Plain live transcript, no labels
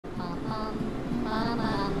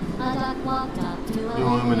The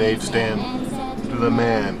lemonade stand to the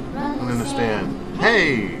man in the stand.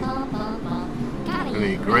 Hey!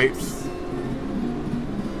 Any grapes?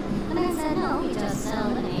 The man said, no, we just sell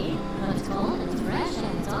lemonade, but it's cold and it's fresh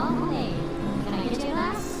and it's all homemade. Can I get you a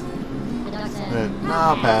glass? The duck said,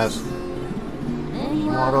 Nah, pass.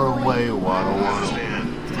 Waddle away, waddle, waddle.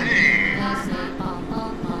 Hey!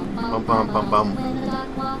 Bum, bum, bum, bum. When the duck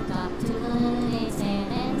walked up to the lemonade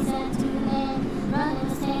stand and said to the man running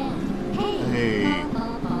the stand, hey,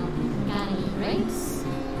 got any grapes?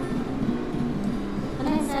 The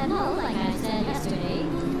man said, no, like I said yesterday,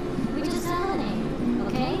 we just sell lemonade,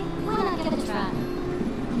 okay? Why not give it a try?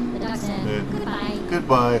 The duck said, goodbye.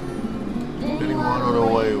 Goodbye. Then he waddled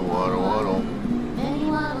away, waddle, waddle. Then he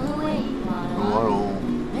waddled away, waddle, Waddle.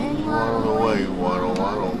 Then he Waddle away, waddle,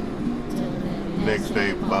 waddle. Next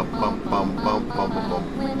day, bum, bum, bum, bum, bum, bum, bum.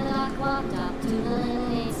 When the duck walked up to the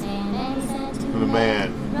lemonade stand and he said to The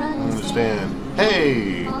man in the stand.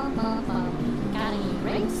 Hey! got any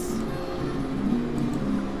grapes?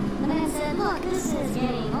 The man said, look, this is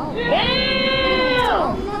getting old.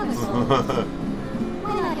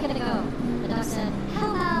 Why not give it a go? The duck said, how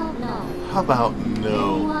about no? How about Then he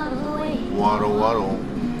no? waddled away. Waddle, waddle.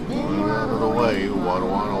 Waddle away, waddle,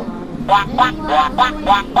 waddle. Then he waddled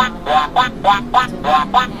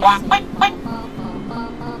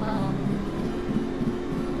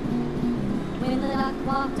When the duck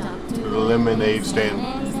walked up to The lemonade stand.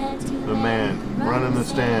 and he said to The man running the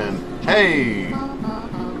stand. Hey!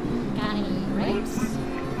 got any grapes?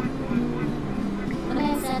 The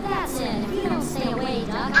man said, that's it. If you don't stay away,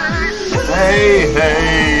 duck. Hey,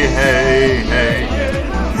 hey, hey,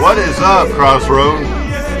 hey. What is up, Crossroad?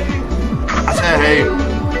 I said hey.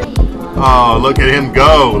 Oh, look at him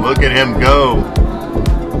go. Look at him go.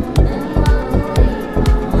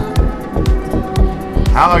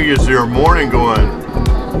 How is your morning going?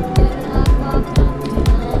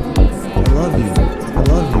 I love you. I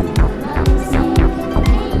love you.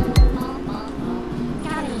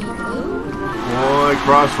 Boy,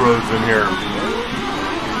 Crossroads in here.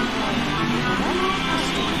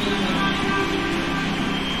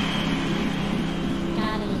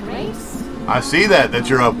 I see that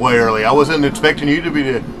you're up way early. I wasn't expecting you to be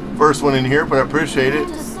the first one in here, but I appreciate it.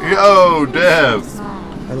 Yo, Dev.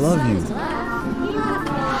 I love you.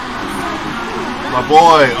 My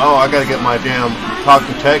boy. Oh, I gotta get my damn talk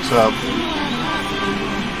to text up.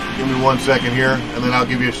 Give me 1 second here, and then I'll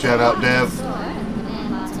give you a shout out, Dev.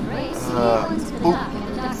 Oop.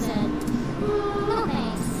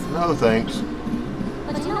 No thanks.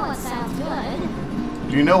 But you know what sounds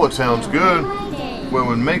good? Do you know what sounds good? What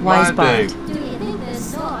would make my day? Do you think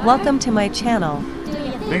this store? Welcome to my channel.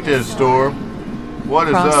 Think this store. What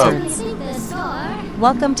is up? Do you think this store?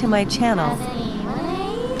 Welcome to my channel. Has any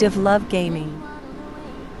lemonade? Div Love Gaming.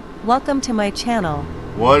 Welcome to my channel.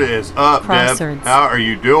 What is up, Dev? Crossroads. How are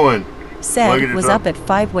you doing? Look at Said this was up at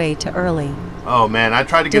 5 way too early. Oh man, I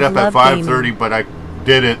tried to get Div up at Love 5:30, but I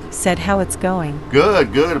didn't. Said how it's going.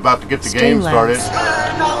 Good, good. About to get the game started.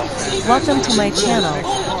 Welcome to my channel.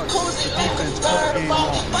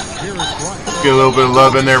 Let's get a little bit of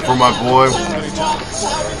love in there for my boy.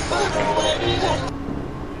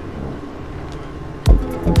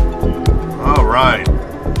 All right.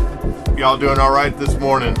 Y'all doing all right this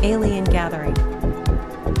morning? Alien Gathering.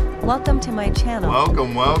 Welcome to my channel.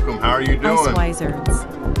 Welcome, welcome. How are you doing? Ice Wizards.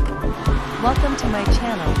 Welcome to my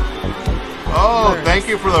channel. Oh, Birds. thank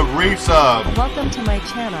you for the resub. Welcome to my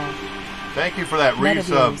channel. Thank you for that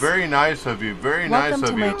resub. Very nice of you. Very nice Welcome of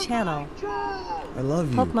to you. my channel. I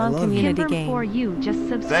love you. I Pokemon love community you. game. For you, just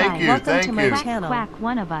subscribe. Thank you, Welcome thank to my you. channel. Quack,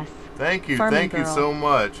 one of us. Thank you, Farming thank you Girl. so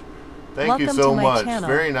much. Thank Welcome you so to my much. channel.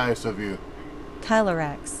 Very nice of you.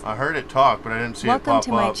 Kylorex. I heard it talk, but I didn't see Welcome it pop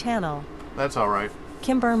to my up. channel. That's all right.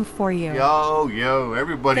 Kimberm for you. Yo, yo,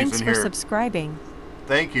 everybody's Thanks in for here. subscribing.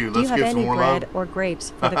 Thank you. Do you Let's have get some any more bread love. or grapes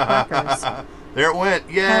for the crackers? There it went.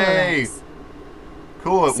 Yay! Kylorex.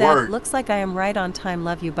 Cool, it Seth, worked. looks like I am right on time.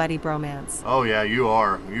 Love you, buddy bromance. Oh yeah, you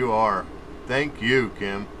are. You are. Thank you,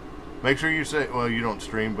 Kim. Make sure you say, well, you don't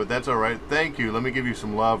stream, but that's all right. Thank you. Let me give you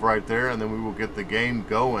some love right there, and then we will get the game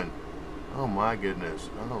going. Oh my goodness.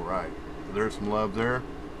 All right. There's some love there.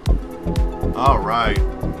 All right.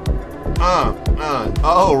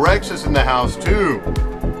 Oh, Rex is in the house too.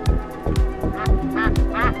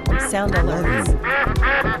 Sound alerts.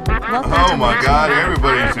 Welcome Oh to my God,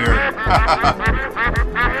 everybody's here.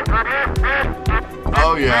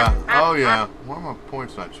 Oh yeah, oh yeah. Why are my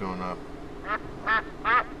points not showing up?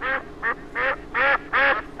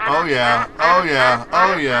 Oh yeah, oh yeah,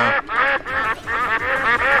 oh yeah.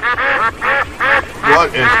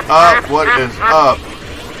 What is up? What is up?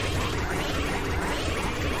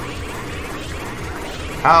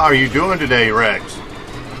 How are you doing today, Rex?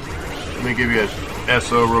 Let me give you a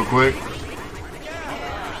SO real quick.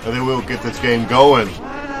 And then we'll get this game going.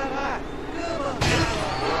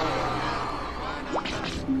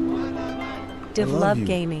 Div love love you.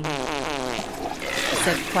 gaming.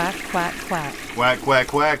 Said quack, quack, quack. Quack, quack,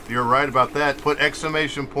 quack. You're right about that. Put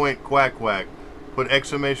exclamation point quack, quack. Put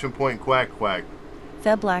exclamation point quack, quack.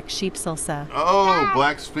 The Black Sheep Salsa. Oh,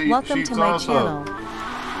 Black Sheep Welcome to my also. channel.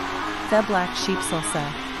 The Black Sheep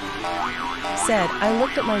Salsa. Said, I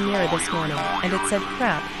looked at my mirror this morning, and it said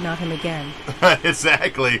crap, not him again.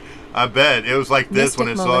 Exactly. I bet. It was like this when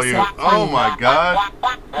it Mystic saw you. Melissa. Oh my god.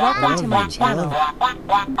 Welcome to my you. channel.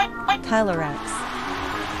 Tyler X.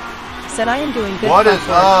 Said, I am doing good. What is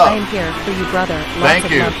Clockwork. up? I am here for you, brother. Lots Thank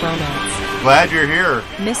of you. love, romance. Glad you're here.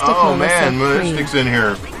 Mystic oh Melissa man, Free. Mystic's in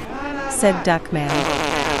here. Said Duckman.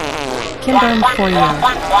 Kimburn for you.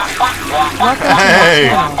 Welcome Hey,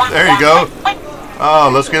 to my channel. there you go.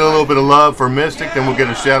 Oh, let's get a little bit of love for Mystic, then we'll get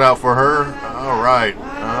a shout out for her. All right,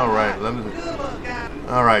 all right.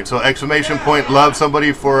 All right. So exclamation point love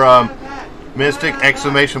somebody for Mystic.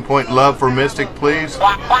 Exclamation point love for Mystic, please.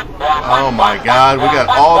 Oh my God, we got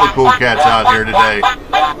all the cool cats out here today.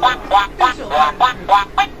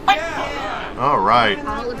 All right.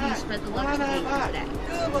 All of you spread the love to me today.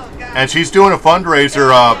 And she's doing a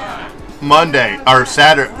fundraiser Monday or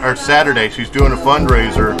Saturday. She's doing a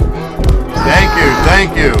fundraiser. Thank you,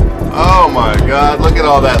 thank you. Oh my God, look at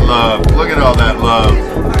all that love. Look at all that love.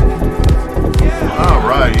 All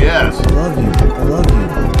right, yes. I love you. I love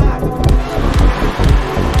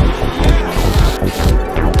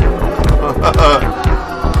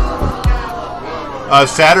you.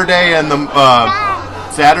 Saturday and the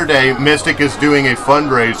Saturday, Mystic is doing a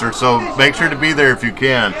fundraiser, so make sure to be there if you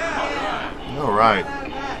can. All right.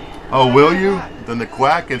 Oh, will you? Then the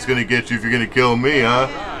quack is going to get you if you're going to kill me, huh?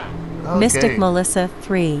 Okay. Mystic Melissa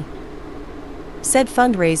 3. Said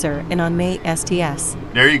fundraiser and on May STS.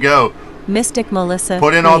 There you go. Mystic Melissa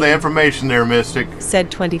Put in all the 3. information there, Mystic. Said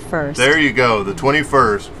 21st. There you go, the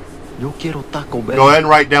 21st. Yo quiero Taco Bell. Go ahead and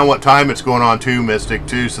write down what time it's going on too, Mystic,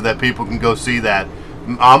 too, so that people can go see that.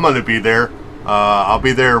 I'm going to be there. I'll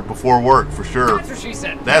be there before work for sure. That's what she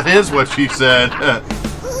said. That is what she said.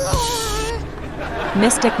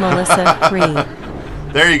 Mystic Melissa 3.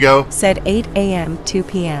 There you go. Said 8 a.m. 2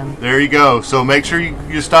 p.m. There you go. So make sure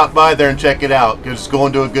you stop by there and check it out, because it's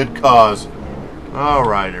going to a good cause. All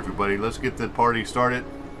right, everybody, let's get the party started.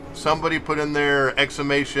 Somebody put in there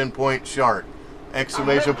exclamation point shark.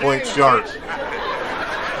 Exclamation point shark.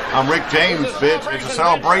 I'm Rick James, bitch. It's a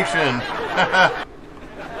celebration.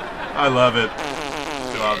 I love it.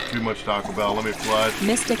 Too much Taco Bell. Let me flush.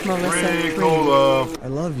 Mystic Melissa 3. Ricola. I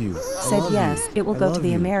love you. I Said love yes, you. it will I go to love the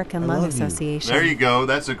you. American I Lung love you. Association. There you go.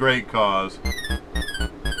 That's a great cause.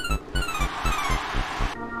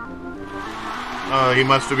 He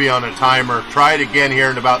must be on a timer. Try it again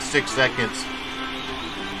here in about 6 seconds.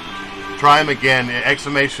 Try him again.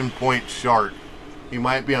 Exclamation point shark. He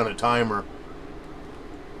might be on a timer.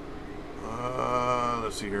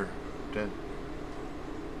 Let's see here.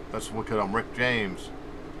 Let's look at him. Rick James.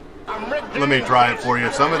 Let me try it for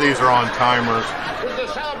you. Some of these are on timers. With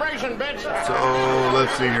the celebration, bitch. So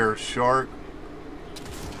let's see here. Shark.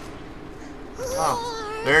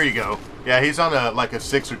 Oh, there you go. Yeah, he's on like a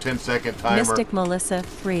 6 or 10 second timer. Mystic Melissa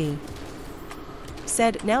 3.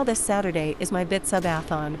 Said, now this Saturday is my bit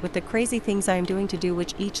subathon with the crazy things I am doing to do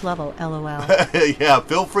which each level, lol. Yeah,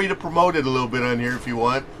 feel free to promote it a little bit on here if you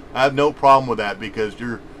want. I have no problem with that because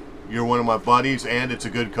you're one of my buddies and it's a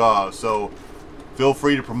good cause. So feel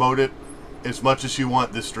free to promote it as much as you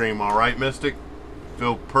want this stream, all right, Mystic?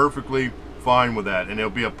 Feel perfectly fine with that. And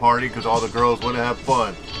it'll be a party because all the girls want to have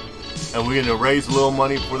fun. And we're going to raise a little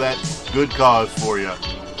money for that good cause for you.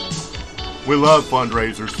 We love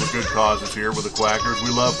fundraisers for good causes here with the Quackers. We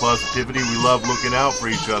love positivity. We love looking out for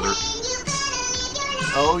each other.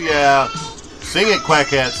 Oh, yeah. Sing it,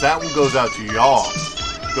 Quackheads. That one goes out to y'all.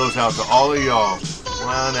 Goes out to all of y'all.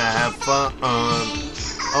 Wanna have fun.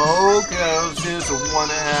 Oh, girls just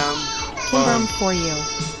wanna have fun. Kimberm for you.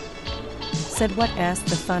 Said what asked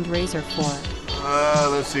the fundraiser for.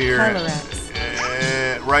 Let's see here. Tyler X.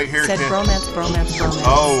 Right here. Said Tim. bromance, bromance, bromance.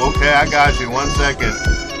 Oh, okay, I got you. 1 second.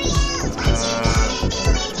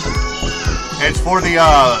 It's for the,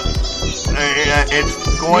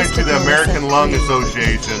 it's going to the American Lung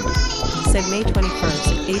Association. Said May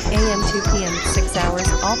 21st, 8 a.m. 2 p.m. 6 hours.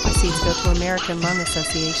 All proceeds go to American Lung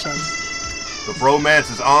Association. The bromance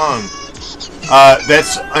is on.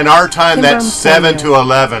 That's, in our time, that's Kimberm 7 to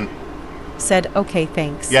 11. Said, okay,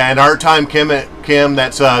 thanks. Yeah, in our time, Kim,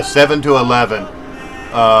 that's 7 to 11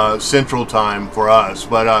 Central Time for us.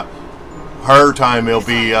 But her time it'll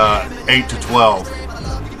be 8 to 12.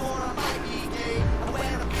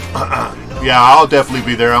 Yeah, I'll definitely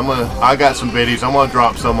be there. I got some biddies. I'm gonna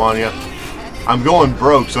drop some on you. I'm going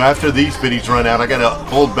broke, so after these biddies run out, I gotta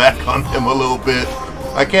hold back on them a little bit.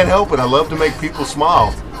 I can't help it. I love to make people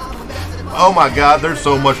smile. Oh my God, there's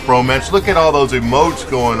so much bromance. Look at all those emotes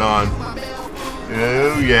going on.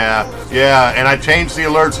 Oh yeah, yeah. And I changed the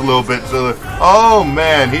alerts a little bit, so oh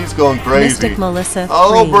man, he's going crazy. Mystic Melissa 3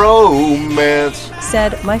 oh bromance.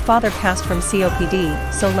 said, my father passed from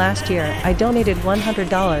COPD, so last year I donated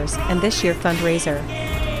 $100, and this year fundraiser.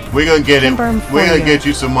 We're gonna get him. Kimberm We're gonna Foyer get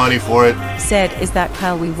you some money for it. said, is that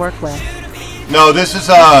Kyle we work with? No, this is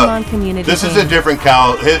this is a different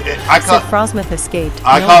Cal. I call Said Frosmith escaped.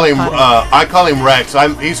 I No call one him caught it. I call him Rex.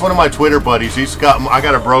 He's one of my Twitter buddies. I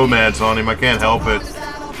got a bromance on him. I can't help it.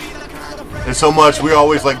 And so much we're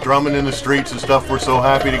always like drumming in the streets and stuff. We're so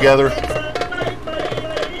happy together.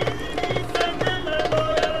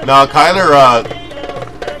 No, Kyler,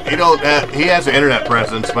 he has an internet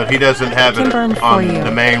presence, but he doesn't have it Kimberm on for you.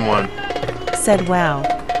 the main one. Said, wow.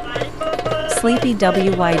 Sleepy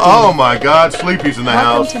WYD. Oh my God, Sleepy's in the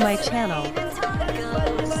Welcome house. to my channel.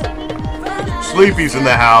 Sleepy's in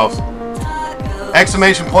the house.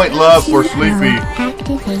 Exclamation point love for Sleepy.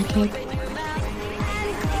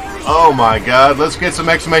 Oh my God, let's get some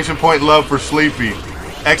exclamation point love for Sleepy.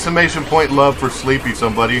 Exclamation point love for Sleepy,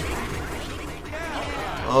 somebody.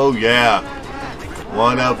 Oh yeah.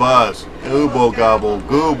 One of us. Gooble gobble,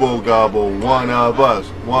 one of us,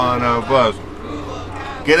 one of us.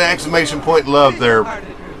 Get an exclamation point love there.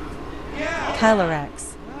 Kyler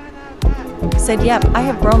X said, yep, I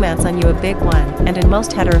have bromance on you, a big one, and in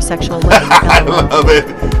most heterosexual women. I love it.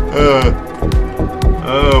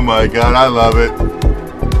 Oh my God, I love it.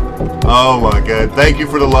 Oh my God, thank you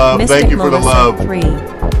for the love. Mystic Thank you for the love. Melissa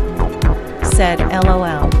 3 said,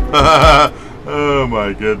 LOL. Oh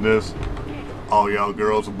my goodness. All y'all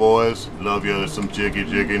girls and boys, love you some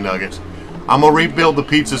jiggy nuggets. I'm gonna rebuild the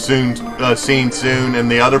pizza scene soon, and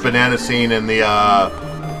the other banana scene, and the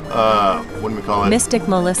what do we call it? Mystic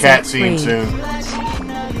Melissa Cat scene 3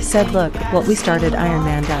 soon. said, look, what we started,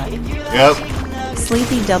 IronManDuck. Yep.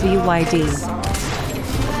 Sleepy WYD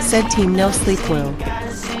said, team no sleep woo.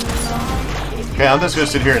 Okay, I'm just gonna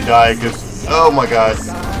sit here and die because oh my God.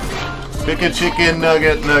 Chicken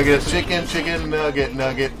nugget, chicken nugget.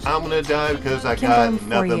 I'm gonna die because I got Kimberm for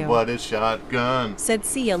nothing you. but a shotgun. Said,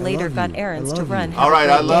 see ya later, love got you. errands I to love run. you. Have All a right,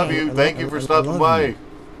 I great love day." you. Thank you for I stopping love by. you.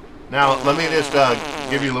 Now, let me just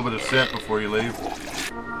give you a little bit of scent before you leave.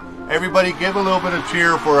 Everybody, give a little bit of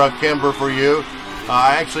cheer for Kimber for you.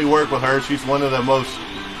 I actually work with her. She's one of the most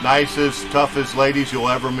nicest, toughest ladies you'll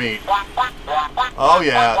ever meet. Oh,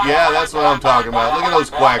 yeah. Yeah, that's what I'm talking about. Look at those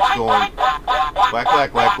quacks going. Quack,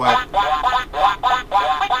 quack, quack, quack.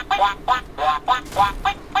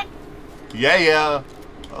 Yeah, yeah.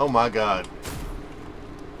 Oh, my God.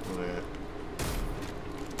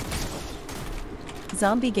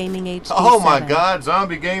 Zombie Gaming HD. Oh, my God.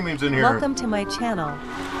 Zombie Gaming's in here. Welcome to my channel.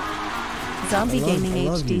 Zombie Gaming I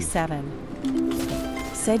love you. HD7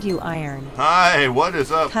 said, you iron. Hi, what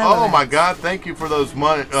is up? Kyler Oh my X. God! Thank you for those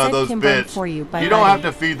money, Said those Kimberm bits. for you, bye You don't bye. have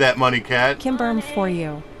to feed that money, cat. Kimberm for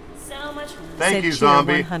you. Thank said, you, cheer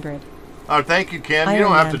Zombie. 100. Oh, thank you, Kim. You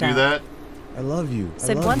don't have to do IronManDuck. that. I love you.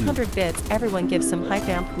 Said I love 100 bits. Everyone give some hype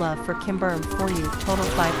amp love for Kimberm for you. Total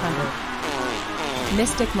 500.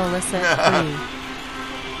 Mystic Melissa 3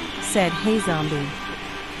 said, hey zombie.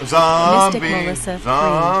 Zombie. Melissa, free.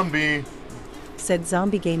 Zombie. Said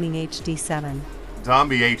Zombie Gaming HD7.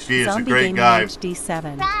 Zombie HD is Zombie a great Gaming guy.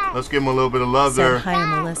 HD7 Let's give him a little bit of love said, there. hi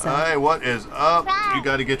Melissa. Hey, what is up? You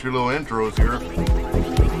got to get your little intros here.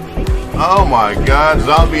 Oh my God,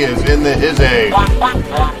 Zombie is in his age.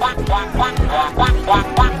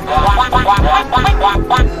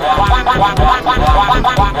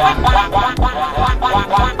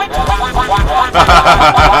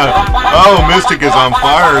 Oh, Mystic is on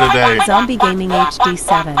fire today. Zombie Gaming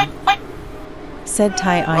HD7 said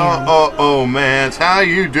Ty Iron. Oh, man. How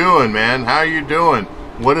you doing, man? How you doing?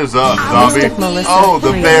 What is up, Zombie? Mystic Melissa Oh,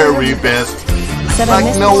 the 3 very best. said, like I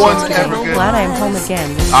missed no you one's yesterday. ever good. Glad I am home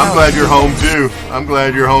again. I'm glad you're home too. I'm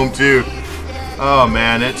glad you're home too. Oh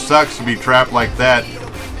man, it sucks to be trapped like that.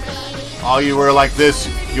 All you were like this.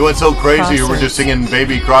 You went so crazy. You were just singing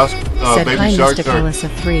Baby Cross, said, Baby hi Shark. Mystic Melissa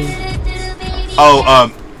 3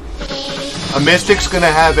 Oh, a Mystic's gonna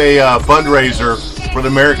have a fundraiser for the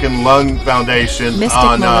American Lung Foundation Mystic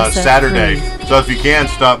on Melissa Saturday. 3 So if you can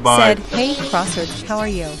stop by, said, hey Crossers, how are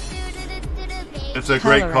you? it's a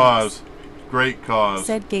great Tyler cause. Great cause.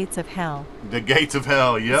 Said Gates of Hell. The gates of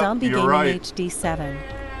hell. Yep, Zombie you're Gaming right. HD7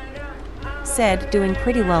 Said, doing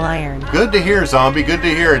pretty well, Iron. Good to hear, Zombie. Good to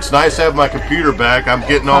hear. It's nice to have my computer back. I'm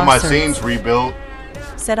getting all my Awesome. scenes rebuilt.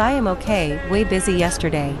 Said, I am okay, way busy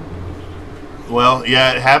yesterday. Well,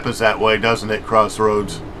 yeah, it happens that way, doesn't it,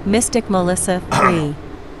 Crossroads? Mystic Melissa 3.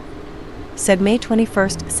 Said May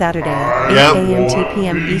 21st, Saturday, 8 Yep. a.m. 2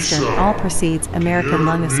 p.m. Eastern. All proceeds American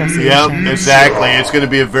Lung Association. Yep, exactly. It's going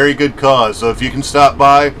to be a very good cause. So if you can stop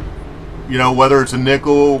by, you know, whether it's a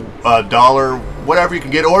nickel, a dollar, whatever you can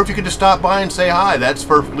get, or if you can just stop by and say hi, that's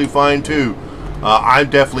perfectly fine too. I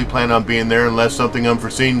definitely plan on being there unless something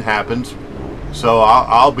unforeseen happens. So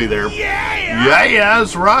I'll be there. Yeah,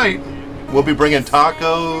 that's right. We'll be bringing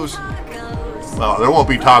tacos. Well, there won't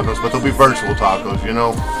be tacos, but there'll be virtual tacos, you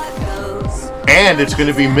know. And it's going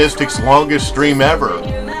to be Mystic's longest stream ever.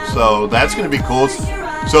 So that's going to be cool.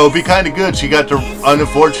 So it'll be kind of good. She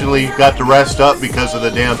unfortunately got to rest up because of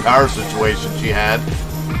the damn power situation she had.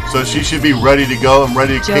 So she should be ready to go and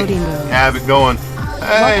ready to have it going.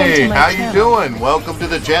 Hey, how you doing? Welcome to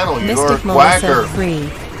the channel. You're Mystic Quacker. Melissa 3.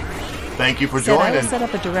 Thank you for Said I will joining. set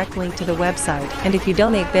up a direct link to the website, and if you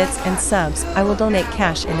donate bits and subs, I will donate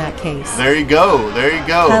cash in that case. There you go. There you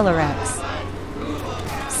go. Tyler X.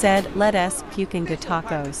 Said, let us puking good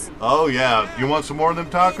tacos. Oh yeah. You want some more of them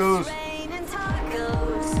tacos?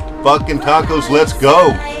 Fucking tacos, let's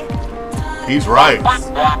go. He's right.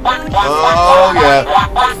 Oh yeah.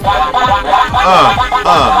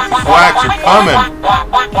 Quacks are coming.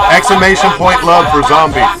 Exclamation point love for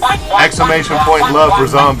Zombie. Exclamation point love for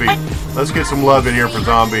Zombie. Let's get some love in here for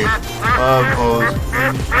Zombie. I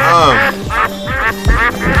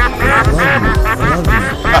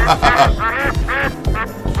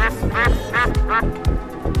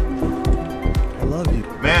love you.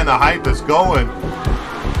 Man, the hype is going.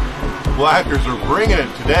 Blackers are bringing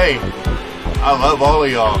it today. I love all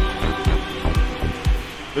of y'all.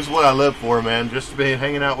 This is what I live for, man. Just to be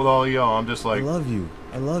hanging out with all of y'all. I'm just like, I love you.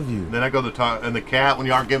 I love you. then I go to talk, and the cat, when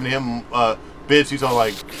you aren't giving him bits, he's all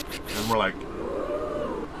like, and we're like,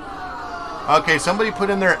 okay, somebody put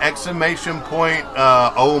in there exclamation point,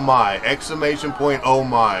 oh my, exclamation point, oh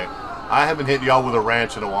my. I haven't hit y'all with a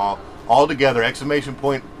ranch in a while. All together, exclamation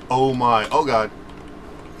point, oh my, oh god,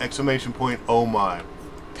 exclamation point, oh my.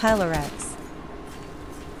 Tyler X.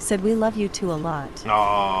 Said, we love you too a lot.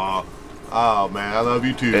 Aww. Oh man, I love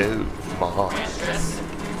you too.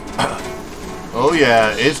 Oh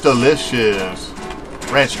yeah, it's delicious.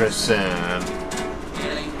 Ranch dressing.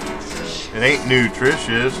 It ain't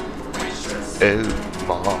nutritious. Oh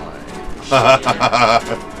my.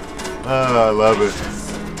 Oh, I love it.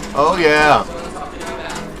 Oh yeah.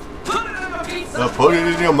 Now put it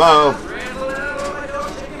in your mouth.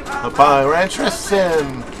 A pie ranch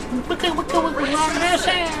dressing.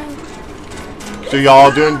 So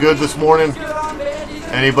y'all doing good this morning?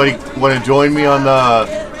 Anybody want to join me on the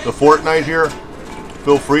Fortnite here?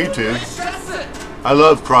 Feel free to. I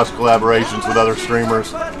love cross collaborations with other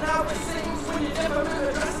streamers.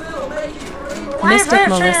 Mystic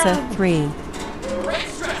Melissa 3.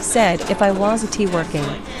 Said, if I was a tea working.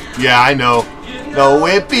 Yeah, I know. No,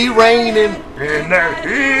 it be raining in the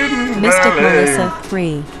hidden Mystic valley. Melissa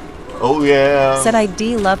 3. Oh yeah. Said, I'd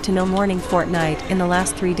love to know morning Fortnite in the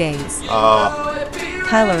last 3 days.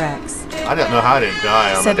 Tyler X. I don't know how I didn't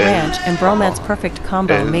die on Said the day. ranch and bromance perfect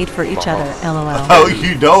combo made for each other, lol. Oh,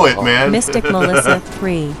 you know it, man. Mystic Melissa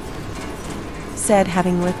 3. Said,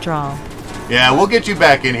 having withdrawal. Yeah, we'll get you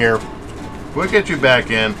back in here. We'll get you back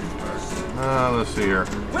in. Let's see here.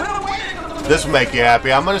 This will make you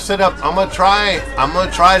happy. I'm gonna try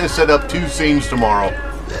to set up 2 scenes tomorrow.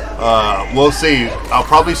 We'll see. I'll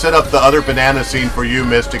probably set up the other banana scene for you,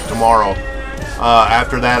 Mystic, tomorrow.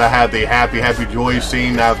 After that, I have the happy joy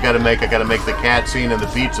scene. I gotta make the cat scene and the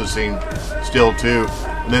pizza scene still too.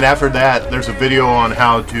 And then after that, there's a video on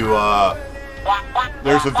how to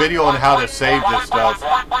save this stuff.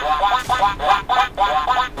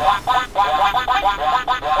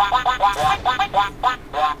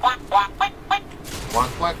 Quack,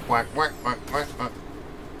 quack, quack, quack, quack, quack, quack.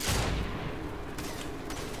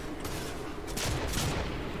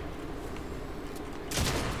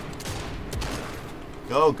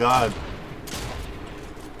 Oh God.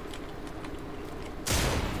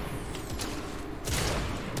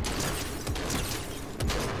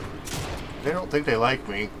 They don't think they like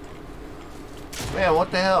me. Man,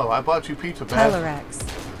 what the hell? I bought you pizza, Tyler bad. X.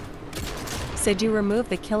 Said you removed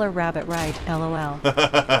the killer rabbit right, lol.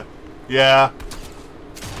 Yeah.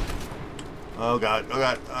 Oh God, oh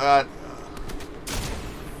God, oh God.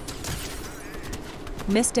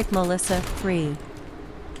 Mystic Melissa 3.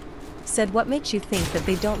 Said, what makes you think that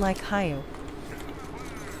they don't like Hayu?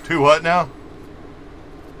 To what now?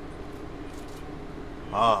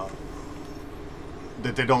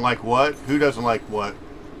 That they don't like what? Who doesn't like what?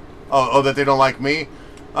 Oh, that they don't like me?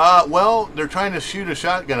 Well, they're trying to shoot a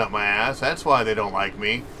shotgun up my ass. That's why they don't like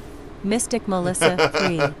me. Mystic Melissa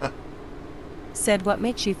 3 said, what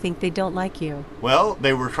makes you think they don't like you? Well,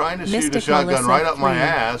 they were trying to shoot a Mystic shotgun Melissa right up my 3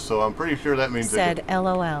 ass, so I'm pretty sure that means said,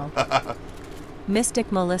 LOL.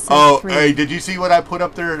 Mystic Melissa Oh, 3 hey, did you see what I put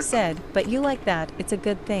up there? said, but you like that. It's a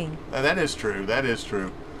good thing. That is true. That is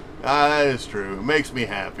true. That is true. It makes me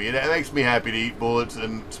happy. It makes me happy to eat bullets,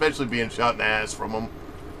 and especially being shot in the ass from them.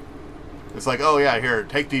 It's like, oh yeah, here,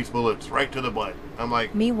 take these bullets right to the butt. I'm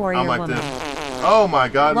like, Me Warrior I'm like Woman. this. Oh my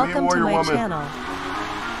God, Welcome Me to Warrior my Woman.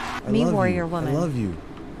 channel. Me Warrior Woman I love you.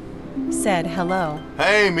 said, hello.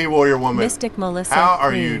 Hey, Me Warrior Woman. Mystic Melissa How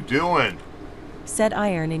are 3 you doing? said,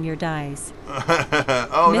 iron in your dies.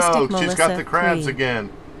 Oh Mystic no, she's got Melissa the crabs 3 again.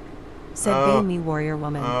 said, Oh. be me Warrior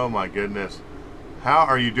Woman. Oh my goodness. How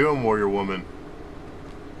are you doing, Warrior Woman?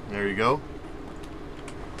 There you go.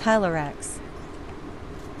 Kyler X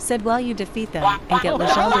said, while you defeat them and get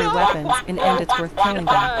legendary weapons in end, it's worth killing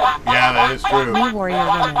them. Yeah, that is true. Me Warrior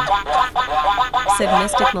Woman said,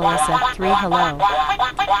 Mystic Melissa 3 hello.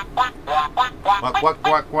 Quack, quack,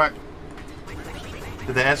 quack, quack.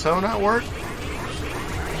 Did the SO not work?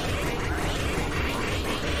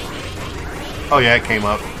 Oh yeah, it came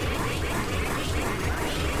up.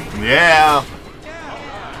 Yeah.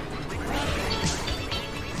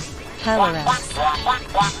 Kyler X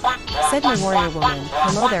said, me Warrior Woman,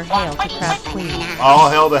 hello there, hail to Crab Queen. All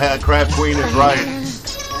hell the crab queen is right.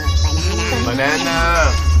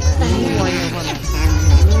 Banana. Me Warrior Woman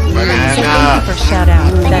said, Banana. thank you for shout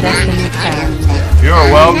out. That's the new crab. You are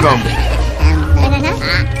welcome.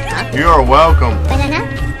 You are welcome.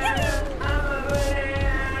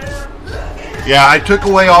 Yeah, I took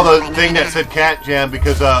away all the thing that said Cat Jam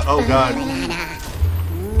because, oh God.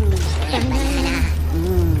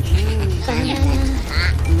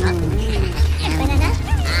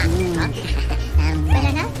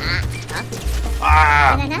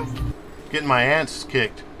 Ah! Getting my ants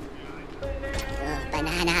kicked.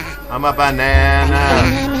 I'm a banana.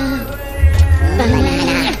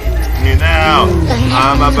 You know,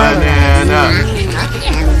 I'm a banana.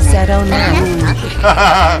 Said, oh no.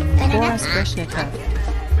 Boris Grishnikov.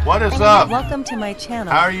 What is up? Welcome to my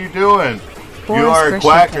channel. How are you doing? Boris You are a Grishnikov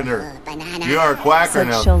quacker. You are a quacker said,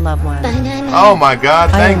 now. she'll love one. Oh my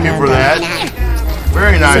God, thank you for that.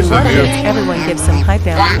 Very nice So of you. everyone gives some hype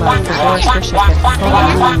out love for Boris Grishnikov.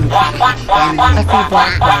 A few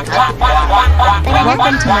black heart.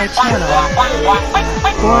 Welcome to my channel.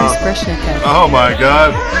 Boris Grishnikov Oh my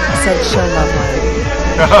God. said, she'll love one.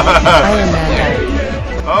 IronManDuck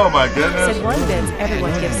Oh my goodness. said, one bits,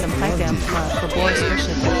 everyone gives some hype out love for Boris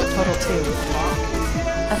Grishnikov. Total 2.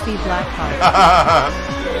 A few black heart.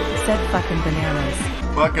 Said, fucking bananas.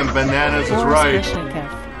 Fucking bananas is Boris right. Grishnikov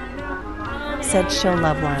said, she'll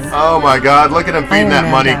love one. Oh my God, look at him feeding that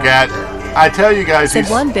money cat. I tell you guys, Said,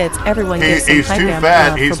 he's, one bits, everyone gives some he's hype too out fat.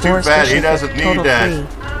 love He's for too Boris fat. He Grishnikov. doesn't need Total that.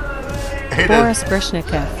 3. He Boris does.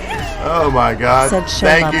 Grishnikov Oh my God. said, she'll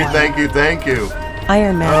Thank love you, one. thank you, thank you.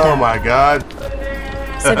 IronManDuck Oh my God.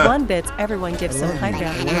 said, one bits, everyone gives some hype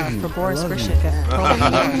out love for Boris Grishnikov. Total 3.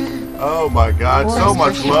 Oh my God, so Boris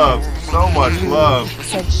much Grishnikov love. So much love.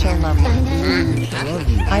 said, she'll love one.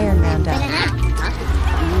 IronManDuck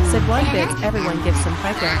said, one bits, everyone gives some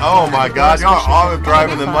hype out Oh love my for God, Boris y'all are Grishnikov.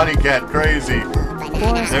 driving the Total money cat crazy. 5.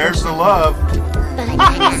 Boris There's the love.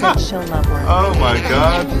 said, she'll love one. Oh my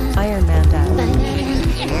God. IronManDuck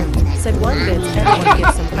said, one bits, everyone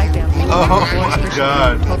gives some hype out love Oh for Boris my Grishnikov.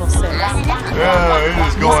 God. Total 6. Yeah, it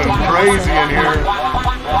is going crazy in here.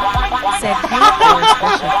 Said, hey, Boris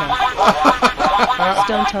Grishnikov.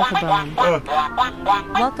 Stone Tokabone.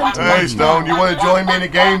 Welcome to Hey my Stone, you want to join me in a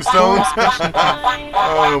game, Stone? Boris Grishnikov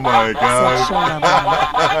Oh my said, she'll God. love one.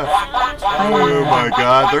 Oh my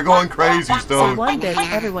God, they're going crazy, Said, Stone. one bits,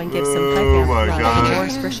 everyone gives some hype Oh out my love God. for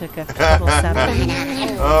Boris Grishnikov. Total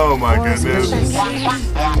 7. Oh my Boris goodness.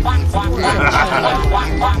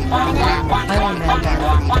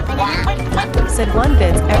 IronManDuck said, one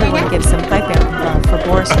bits, everyone gives some hype out love for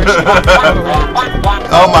Boris Grishnikov. Total 8.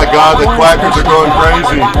 Oh my God, the quackers are going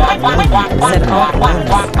crazy. Said, all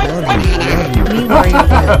quacks. Me Warrior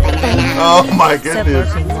Woman Oh my said, goodness.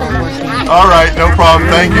 lurking while working. All right, no problem.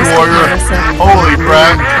 Thank you, Warrior. Holy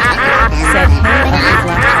crap. Said, hey, Uncle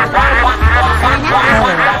Black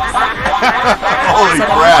Holy said,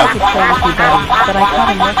 I crap. wish I could play with you, buddy, but I caught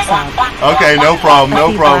him workside. Okay, no problem, no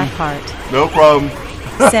Happy problem. Blackheart No problem.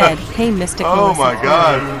 said, hey, Mystic Oh Melissa. my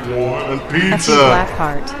God. And Happy pizza.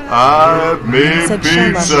 Blackheart I made said,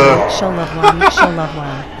 pizza. she'll love one, she'll love one.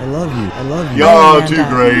 I love you. I love you. Y'all are IronManDuck too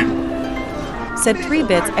great. Said 3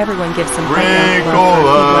 bits, everyone give some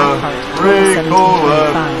Ricola.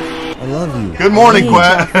 I love you. Good morning,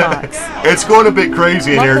 Quack. It's going a bit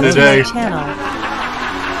crazy in here today.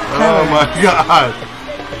 Oh my God.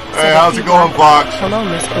 Hey, how's it going, Fox? Hello,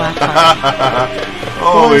 Miss Blackheart.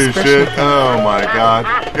 Holy shit. Oh my God.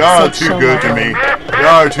 Y'all are too good to me.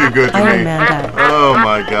 Y'all are too good to me. IronManDuck. Oh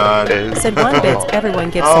my God. Said 1 bits, everyone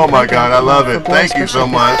give some Oh my God, I love it. Thank you so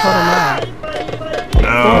much.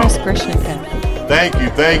 Boris Grishnicka. Thank you,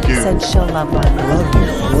 thank you. Said she'll love one. I love you. I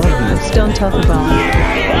love you. Stone Tokabone.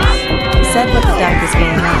 Said what the duck is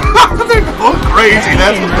going on. They're going crazy.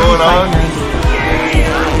 That's what's going on.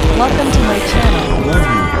 Welcome to my channel. I love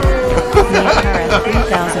you.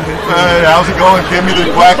 Hey, how's it going, Kimmy?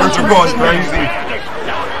 The quackers are going crazy.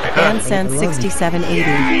 Ansen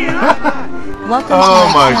 6780. Welcome Oh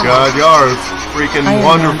to my God, y'all are freaking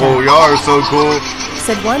wonderful. Y'all are so cool.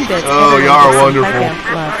 Said 1 bit. Oh, y'all are wonderful.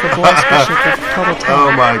 Love for Boris Grishnicka, total 10.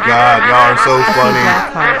 Oh my God, y'all are so funny.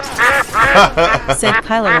 Said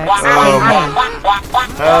Kylerex. Hey, hey.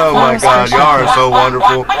 Oh my God, y'all are so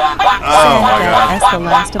wonderful. Oh my God. That's the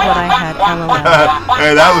last of what I had. LOL.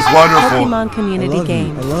 Hey, that was wonderful. Pokemon I community love you.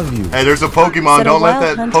 game. I love you. Hey, there's a Pokemon. Said a Don't let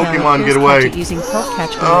wild that huntail Pokemon appears get away. caught using poke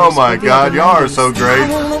catch Oh winners my revealed God, in y'all are London. so great.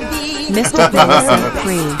 Mystic Millicent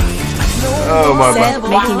 3. Oh my Said God.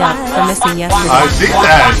 making up for missing yesterday. I see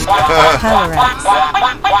that. Kylerex.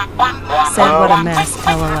 Said what a mess.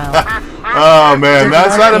 LOL. Oh man,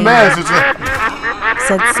 that's not a mess. It's a.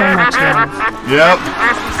 Said so much love. Yep.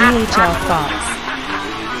 DHL Fox.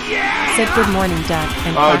 Said good morning, Duck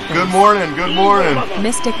and Crackers. Good morning. Good morning.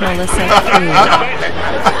 Mystic Melissa 3.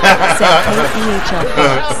 Said hey DHL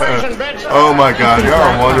Fox. Oh my God, y'all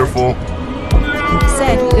are wonderful.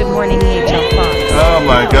 Said good morning DHL Fox. Oh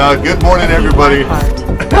my God, good morning everybody.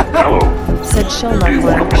 Said she'll love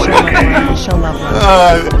one, she'll love one, she'll love one.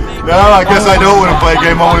 No, I guess I don't want to play a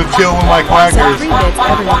game. I want to chill with my Said quackers. 3 bits,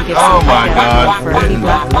 everyone gets Oh some my God. for a P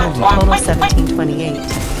Black Card, total 1728.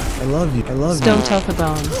 I love you. I love you. Stone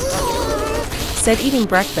Tokabone. Said eating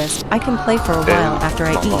breakfast, I can play for a while after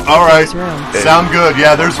I eat. All right, There's room. sound good.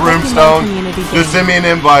 Yeah, there's room, Stone. Just send me an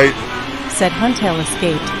invite. Said Huntail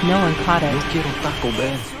escaped, no one caught it.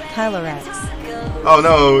 Kylerex. Oh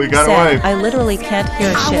no, we got Said, away. I literally can't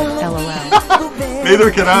hear shit, LOL. Neither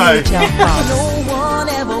can I. DHL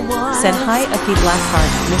Fox. Said hi, Aki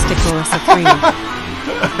Blackheart, Mystic Melissa 3.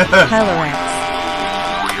 Kylerex.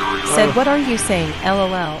 Said, what are you saying?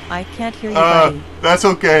 LOL, I can't hear you, buddy. That's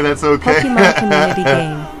okay, that's okay. Pokemon community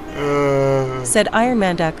game. Said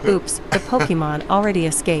IronManDuck, oops, the Pokemon already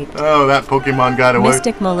escaped. Oh, that Pokemon got away.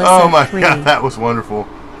 Mystic Melissa Oh my 3. God, that was wonderful.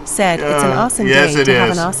 Said, it's an awesome yes, day it to have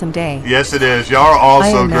is. an awesome day. Yes, it is. Y'all are all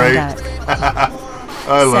so great. IronManDuck.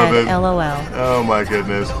 I love Said, it. LOL. Oh my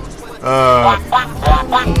goodness. Oh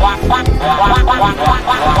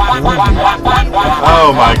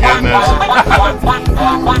my goodness.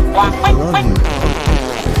 I love you.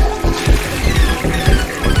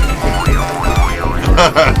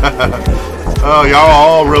 Oh, y'all are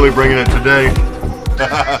all really bringing it today.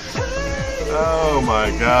 Oh my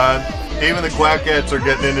God. Even the quackettes are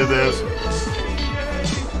getting into this.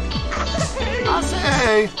 I'll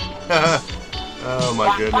say. Oh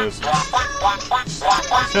my goodness.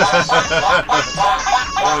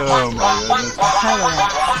 Oh my goodness.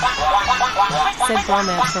 Kylerex. Said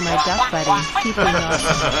bromance for my duck buddy. Keep being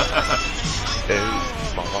awesome.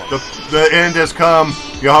 The end has come.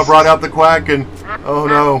 Y'all brought out the quack and oh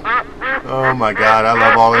no. Oh my God, I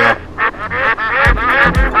love all of you.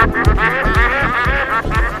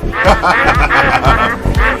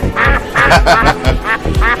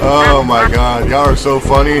 Oh my God, y'all are so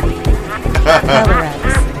funny. Kylerex.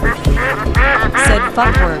 Said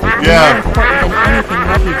fuck work. Yeah. More important than anything,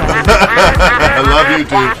 love you, buddy. I love you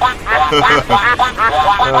too.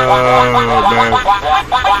 Oh man.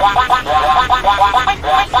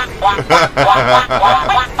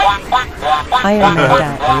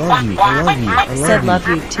 IronManDuck. I love you. I love you. I love Said you. love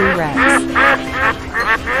you too, Rex.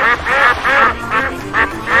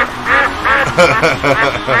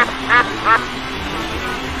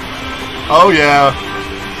 Oh yeah.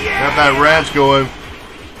 Got that ranch going.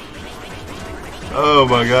 Oh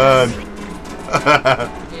my God.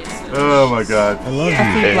 Oh my God. I love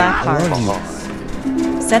Effie you. I Blackheart.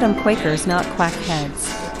 love Said I'm Quakers, not quackheads.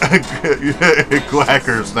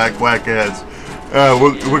 Quackers, not quackheads.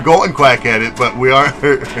 We're going quack at it, but we are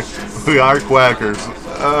we are quackers.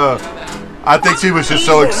 I think she was just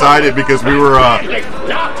so excited because we were.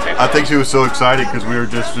 I think she was so excited because we were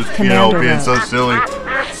just you know, Commander being Rex. so silly.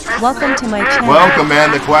 Welcome to my channel. Welcome,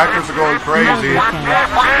 man. The quackers are going crazy. Welcome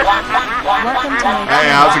to my Hey,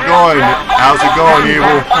 channel. how's it going? How's it going,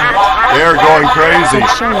 Evil? They're going crazy.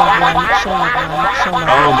 Show love one, show love one, show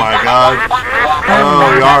love Oh one. my God.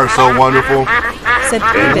 Oh, you are so wonderful. Said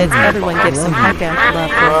 3 bits, everyone gives some high bound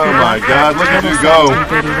love for Oh Free my Black God, look at you go.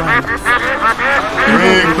 1731.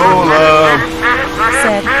 Ricola.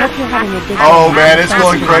 Said, hope you're having a good day. Oh man, it's Thanks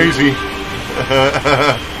going for crazy.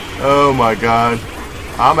 Oh my God.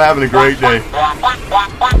 I'm having a great day.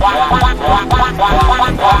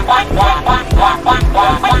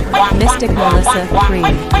 Mystic Melissa 3.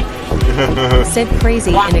 Said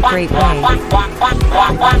crazy in a great way.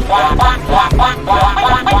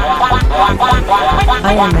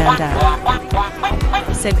 IronManDuck.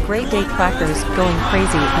 Said great day quackers going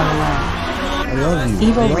crazy LOL. I love you.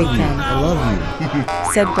 Evil I love you. Weekend. I love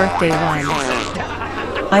you. Said birthday 1.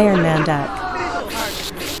 IronManDuck.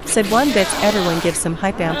 Said 1 bits, everyone gives some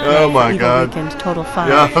hype amp. Oh my Evil God. Weekend total 5.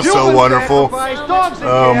 Yeah, so wonderful.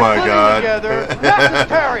 Oh my God.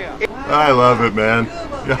 I love it, man.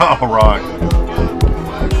 Y'all rock.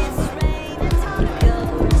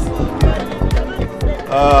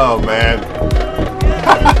 Oh man.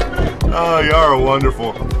 Oh, y'all are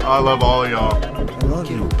wonderful. I love all of y'all. I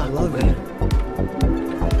love you. I love you.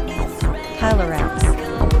 Kylorax.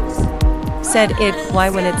 Said it, why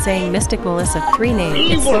when it's saying Mystic Melissa 3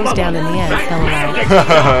 name, it slows down in the end, LOL.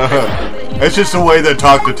 It's just the way that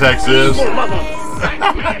talk to text is.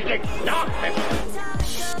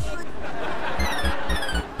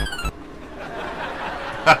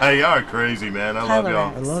 Y'all are crazy, man. I love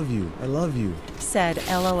y'all. I love you. I love you. Said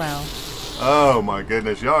LOL. Oh my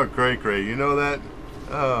goodness, y'all are cray-cray. You know that?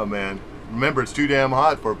 Oh man. Remember, it's too damn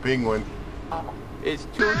hot for a penguin. It's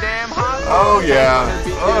too damn hot. Oh yeah.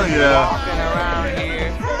 Oh yeah. Walking around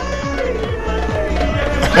here.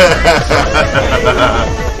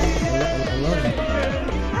 I love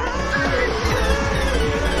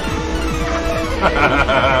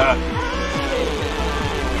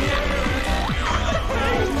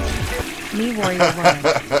you. Me Warrior 1.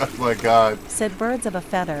 Oh my God. Said birds of a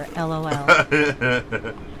feather, LOL.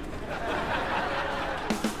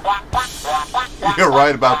 You're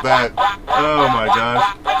right about that. Oh my gosh.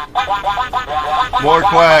 More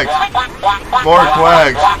quacks. More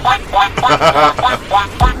quacks.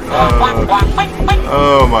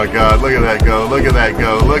 Oh my God. Look at that go. Look at that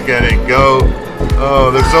go. Look at it go. Oh,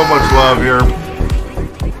 there's so much love here.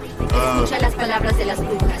 Escucha las palabras de las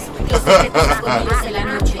brujas, los secretos escondidos en la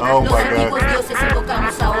noche. Oh Los my antiguos God. dioses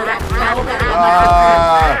invocamos ahora la obra de la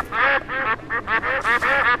Ah.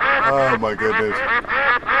 Oh my goodness.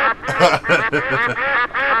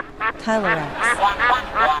 Kylorax.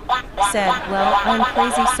 Said, well, I'm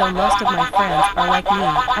crazy so most of my friends are like me.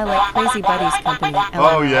 I like Crazy Buddies Company, LOL.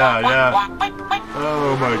 Oh yeah, yeah.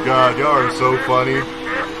 Oh my God, y'all are so funny.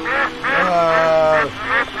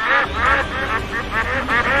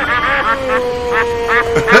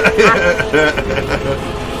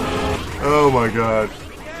 Oh my God.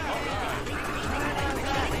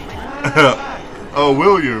 Oh,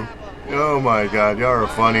 will you? Oh my God, y'all are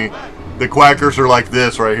funny. The quackers are like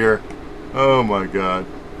this right here. Oh my God.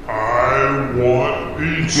 I want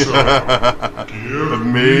pizza. Give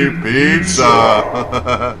Me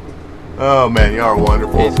pizza. Oh man, y'all are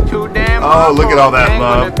wonderful. It's too damn Oh, hot. look at all that Ain't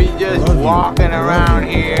love. gonna be just I love you. walking I love around you.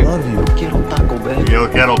 here. I love you. Quiero Taco Bell. Yo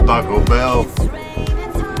quiero Taco Bell.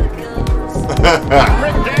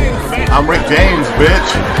 I'm Rick James,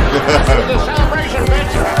 bitch. The celebration,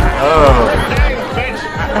 bitch. Oh,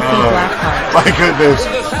 Effie Blackheart. my goodness.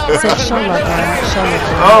 Said show love one, show love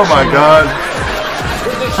one. Oh my God.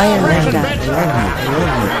 IronManDuck. I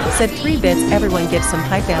love you. Said 3 bits, everyone gives some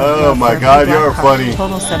hype amp. Oh love my for God, Effie you're Blackheart. funny.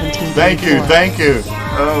 Total 17. Thank you, thank you.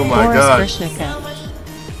 Oh my Boris God. Grishnica.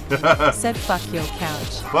 Said fuck yo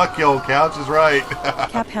couch. Fuck your couch is right.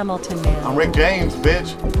 Cap Hamilton I'm man. Rick James,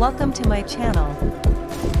 bitch. Welcome to my channel.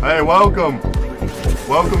 Hey, welcome.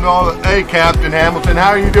 Welcome to all the... Hey, Captain Hamilton, how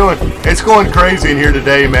are you doing? It's going crazy in here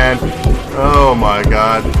today, man. Oh my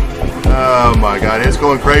God. Oh my God, it's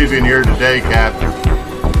going crazy in here today, Captain.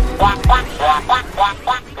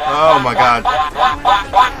 Oh my God.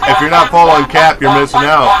 If you're not following Cap, you're missing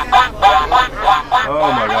out.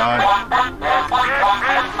 Oh my God.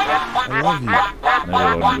 I love you. Never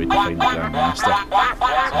on the way to find the Grandmaster.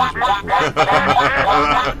 Sounds really cool.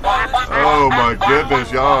 Oh my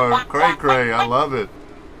goodness, y'all are cray cray. I love it.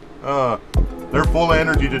 They're full of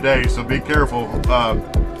energy today, so be careful. I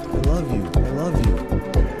love you. I love you.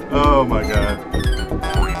 Oh my God.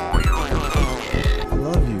 I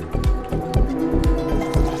love you.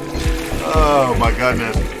 Oh my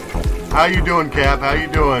goodness. How you doing, Cap? How you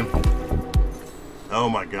doing? Oh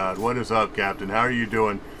my God, what is up, Captain? How are you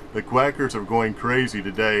doing? The quackers are going crazy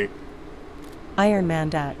today.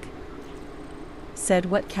 IronManDuck said,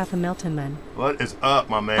 "What Kappa Miltonman?" What is up,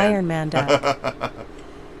 my man? IronManDuck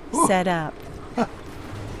set up.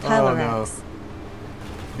 Tyler no. X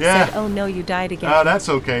Yeah. said, "Oh no, you died again." Oh, that's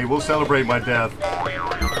okay. We'll celebrate my death.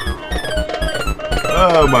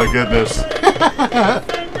 Oh my goodness.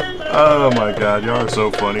 Oh my God, y'all are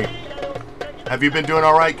so funny. Have you been doing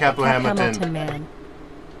all right, Captain Hamilton? Hamilton man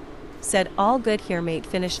said, "All good here, mate.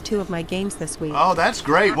 Finished 2 of my games this week." Oh, that's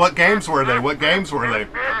great. What games were they? What games were they?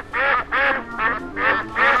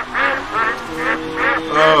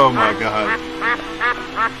 Oh my God.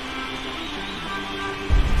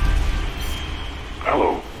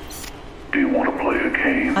 Hello. Do you want to play a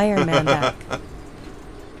game? IronManDuck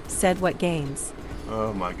said, "What games?"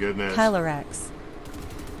 Oh my goodness. Tyler X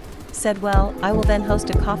said, "Well, I will then host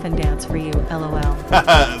a coffin dance for you, LOL."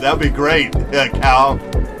 That'd be great, Cal.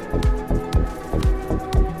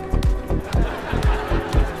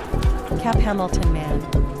 Cap Hamilton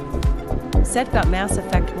man said, "Got Mass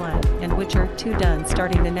Effect 1 and Witcher 2 done,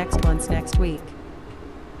 starting the next ones next week."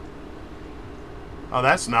 Oh,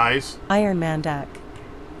 that's nice. IronManDuck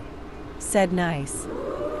said, "Nice."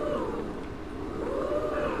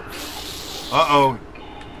 Uh-oh.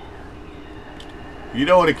 You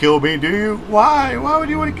don't want to kill me, do you? Why? Why would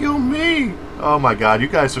you want to kill me? Oh my God, you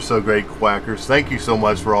guys are so great, quackers. Thank you so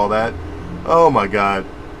much for all that. Oh my God.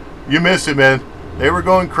 You missed it, man. They were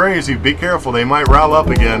going crazy. Be careful, they might rile up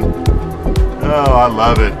again. Oh, I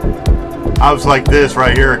love it. I was like this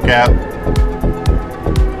right here, Cap.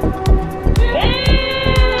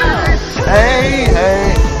 Hey,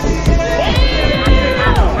 hey.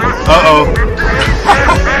 Uh-oh.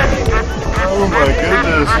 Oh my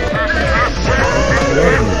goodness.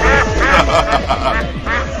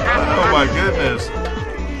 Oh my goodness.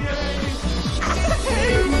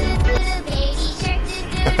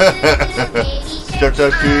 Duck,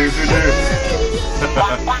 duck, doo, doo, doo.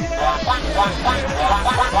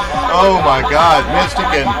 Oh my God,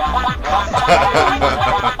 Mystican.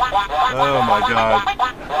 Oh my God.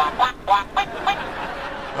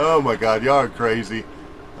 Oh my God, y'all are crazy.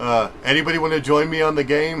 Anybody want to join me on the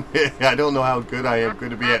game? I don't know how good I am.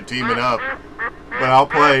 Good to be at teaming up, but I'll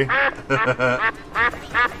play.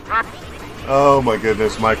 Oh my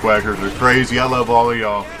goodness, my quackers are crazy. I love all of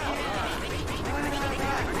y'all.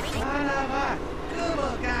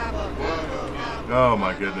 Oh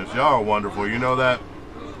my goodness, y'all are wonderful. You know that?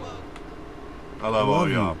 I love all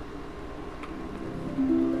y'all.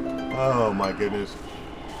 Oh my goodness.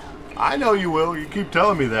 I know you will. You keep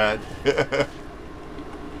telling me that.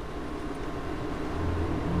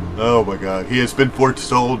 Oh my God. He has been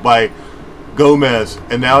foretold by Gomez,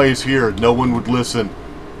 and now he's here. No one would listen.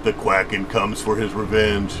 The Quacken comes for his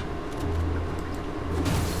revenge.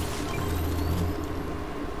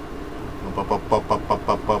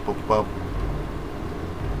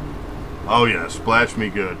 Oh yeah, splash me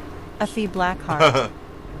good. Afi Blackheart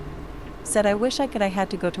said, "I wish I had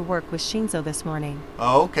to go to work with Shinzo this morning."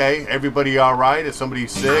 Oh, okay. Everybody all right? Is somebody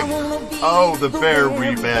sick? Oh, the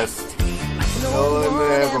very best. No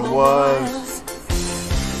one ever was.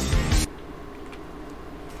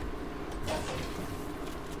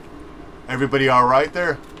 Everybody all right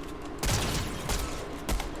there?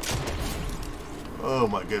 Oh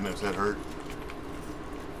my goodness, that hurt.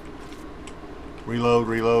 Reload,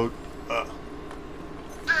 reload.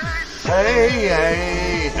 Hey,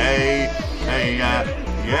 hey, hey, hey, yeah,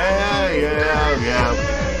 yeah, yeah.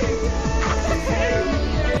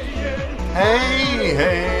 Hey,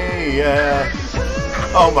 hey, yeah.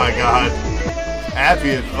 Oh my God.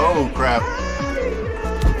 Appian. Oh crap.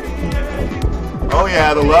 Oh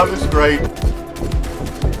yeah, the love is great.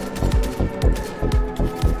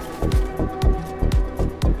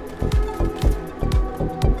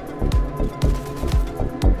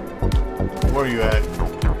 Where are you at?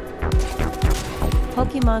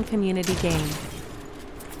 Pokemon Community Game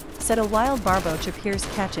said, "A wild Barboach appears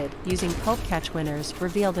catch it using Poke Catch winners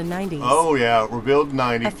revealed in 90s." Oh yeah, revealed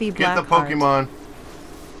 90. Effie Get the Blackheart Pokemon.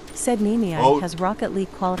 said, "Mimi Oh. has Rocket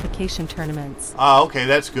League qualification tournaments." Ah, okay,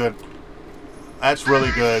 that's good. That's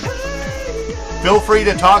really good. Feel free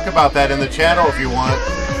to talk about that in the channel if you want.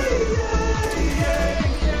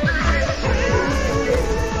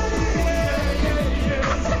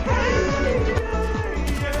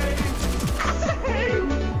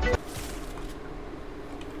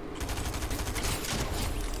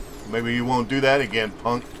 Maybe you won't do that again,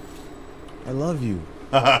 punk. I love you.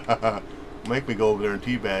 Make me go over there and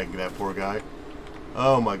teabag that poor guy.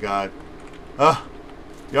 Oh my God. Y'all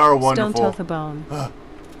are wonderful. Stone Tothabone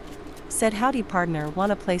Said howdy partner,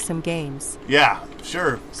 wanna play some games? Yeah,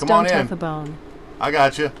 sure. Come Stone on Tough in. a Bone. I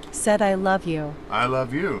got you. Said I love you. I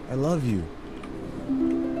love you. I love you.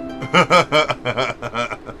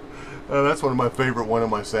 That's one of my favorite one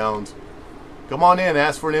of my sounds. Come on in,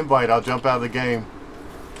 ask for an invite. I'll jump out of the game.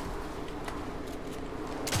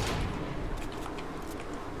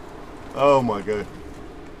 Oh my god.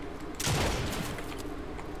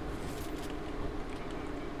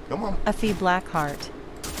 Come on. A fee Blackheart.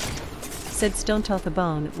 Said Stone Tough a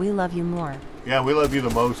Bone, we love you more. Yeah, we love you the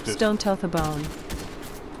most. Stone Tough a Bone.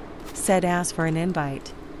 Said ask for an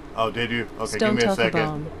invite. Oh, did you? Okay, Stone give me a Tough a second.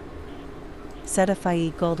 Bone. Said a Fai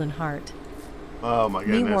Golden Heart. Oh my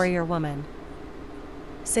goodness. Me Warrior Woman.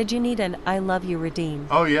 Said you need an I love you redeem.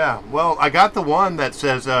 Oh yeah. Well, I got the one that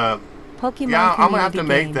says Pokemon yeah, I'm gonna have community to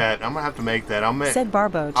make game. that. I'm gonna have to make that. Said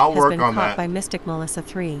Barboach I'll has work been on caught that. by Mystic Melissa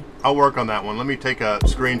 3. I'll work on that one. Let me take a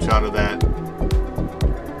screenshot of that.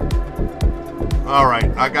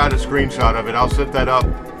 Alright, I got a screenshot of it. I'll set that up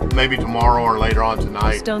maybe tomorrow or later on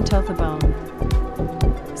tonight. Stone Tough a Bone.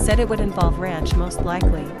 Said it would involve ranch most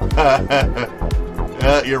likely.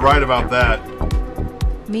 You're right about that.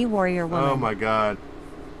 Me Warrior Woman. Oh my god.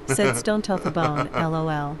 Said Stone Tough a Bone,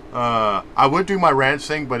 LOL. I would do my ranch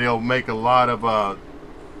thing, but he'll make a lot of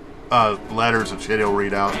letters and shit he'll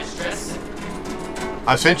read out.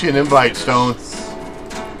 I sent you an invite, Stone.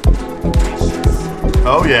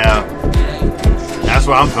 Oh yeah. That's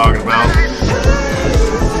what I'm talking about.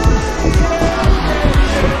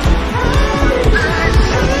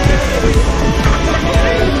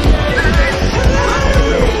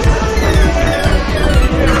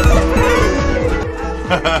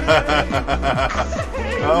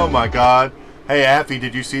 Oh my god. Hey Affy,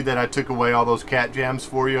 did you see that I took away all those cat jams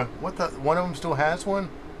for you? What the? One of them still has one?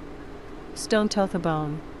 Stone Tough a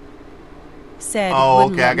Bone. Said Oh,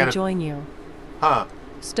 wouldn't okay, I let me gotta- join you. Huh.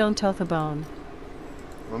 Stone Tough a Bone.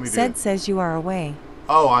 Let me Said do. says you are away.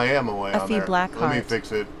 Oh, I am away on Affy there. Let me Blackheart.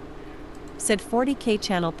 fix it. Said 40k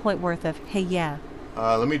channel point worth of hey yeah.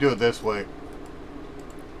 Let me do it this way.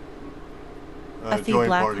 Affy Join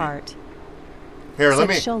party. Blackheart. Here, Said let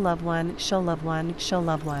me. show love one, show love one, show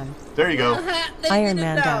love one. There you go.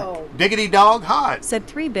 IronManDuck. Diggity dog hot. Said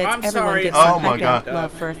 3 bits. I'm Everyone sorry. gives Oh some my God.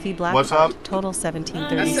 love for Affy Blackheart. What's up? Total I said, I'm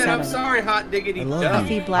 1737. sorry, hot diggity I love duck.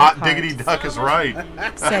 you. Affy Hot Blackheart. diggity duck is right.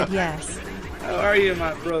 Said yes. How are you,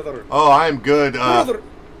 my brother? Oh, I am good. Brother,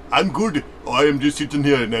 I'm good. I am just sitting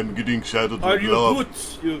here and I'm getting shadowed are with you love. good?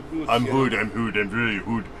 You good? I'm yeah. hood, I'm hood, I'm really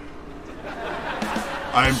hood.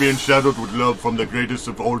 I am being shadowed with love from the greatest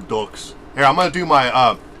of all ducks. Here, I'm gonna do my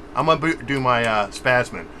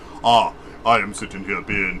spasmin. I am sitting here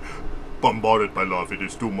being bombarded by love. It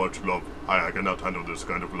is too much love. I cannot handle this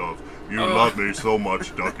kind of love. You love me so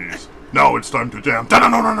much, duckies. Now it's time to jam. No.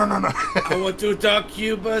 I want to duck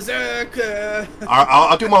you, berserker.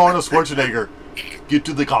 I'll do my Arnold Schwarzenegger. Get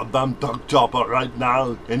to the goddamn duck chopper right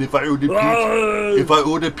now. And if I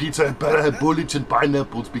order pizza, I better have bullets and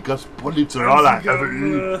pineapples because bullets are all I ever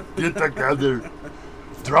eat. Get together.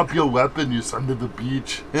 Drop your weapon, you son of a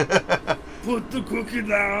bitch. Put the cookie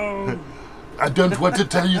down. I don't want to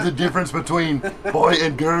tell you the difference between boy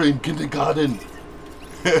and girl in kindergarten.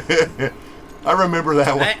 I remember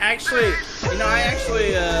that one. I actually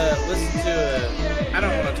listened to I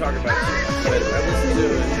don't want to talk about it too much, but I listened to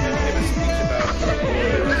him give a speech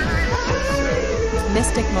about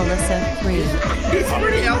Mystic Melissa 3. he's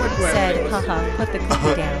pretty eloquent. Said haha, put the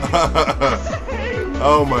cookie down.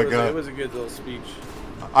 Oh my It god. was a good little speech.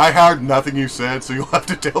 I heard nothing you said, so you'll have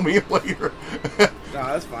to tell me later. No,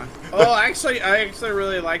 that's fine. Oh, I actually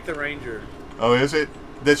really like the Ranger. Oh, is it?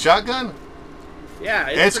 The shotgun? Yeah,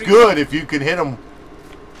 It's pretty good if you can hit them.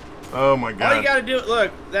 Oh my All you god. gotta do,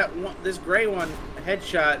 look, this gray one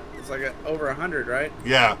headshot is like over 100, right?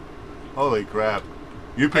 Yeah. Holy crap.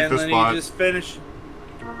 You picked And the then spot. you just finish.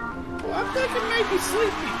 Well, I'm thinking maybe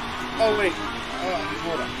sleepy. Oh wait,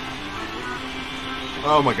 hold on.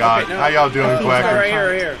 Oh my god. Okay, no. How y'all doing, Quacker? Right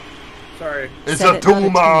here. Sorry. It's Said a it, not a tumor.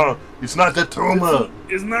 tumor. It's not a tumor.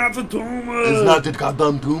 It's not a tumor. It's not a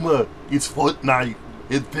goddamn tumor. It's Fortnite.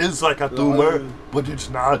 It feels like a tumor, but it's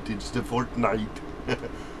not. It's the Fortnite.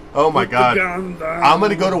 Oh my god. I'm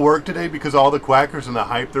gonna go to work today because all the quackers and the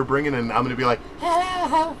hype they're bringing, and I'm gonna be like,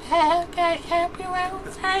 I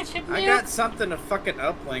got something to fucking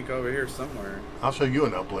uplink over here somewhere. I'll show you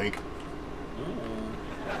an uplink.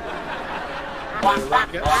 Oh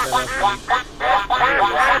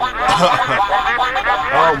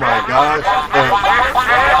Oh my gosh.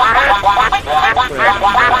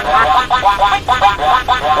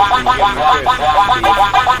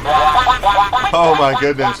 Oh my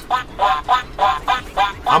goodness.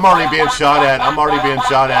 I'm already being shot at.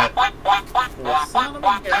 Well, son of a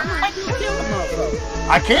bitch, I'm ready to kill the motherfucker.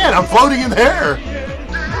 I can't. I'm floating in the air.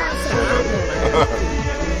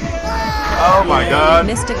 Oh my God.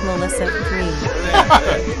 Mystic Melissa 3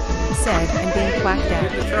 said, and being quacked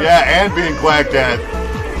at. Yeah, and being quacked at.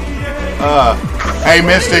 Hey,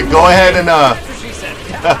 Mystic, go ahead and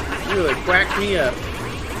You really quacked me up.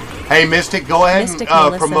 Hey, Mystic, go ahead Mystic and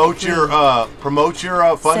Melissa promote your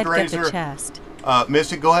said, get the fundraiser. chest.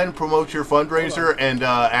 Mystic, go ahead and promote your fundraiser, and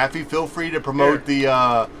Affy, feel free to promote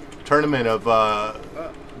the tournament of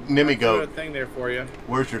Nimmy Got Goat. a thing there for you.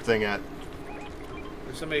 Where's your thing at?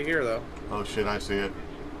 There's somebody here though. Oh shit, I see it.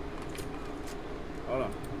 Hold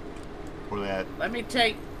on. Where they at? Let me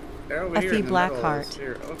take. They're over A here. fee in the black middle of heart. this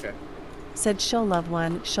here. Okay. Said, show love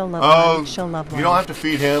one, show love Oh, one, show love one. you don't have to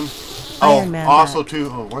feed him. Oh, IronManDuck also too.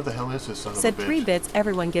 Oh, where the hell is this son said of a bitch? 3 bits,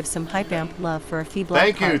 everyone give some hype amp love for a fee black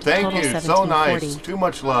Thank you, heart, thank total you. So 1740. nice. Too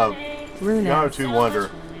much love. Runa, Y'all are too wonder.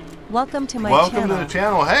 welcome to my Welcome channel. to the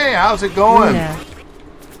channel. Hey, how's it going? Runa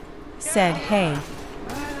said, hey.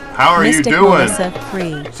 How are Mystic you doing? Melissa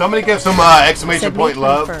 3 Somebody give some exclamation said, point May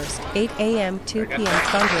love. 21st, 8 a.m., 2 p.m.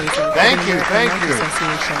 fundraiser. Thank for the you, American thank Heart you.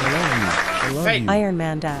 Association. I love Hey. you.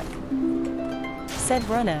 IronManDuck said,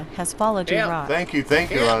 Runa has followed your Yeah. rock. Thank you,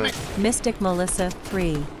 Ronnie. Mystic Melissa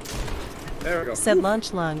 3 There we go. said,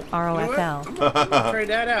 lunch lung, You know what? ROFL. I'm gonna trade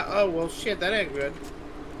that out. Oh well, shit, that ain't good.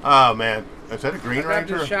 Oh man, is that a Green I grabbed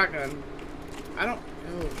Ranger? this shotgun. I don't.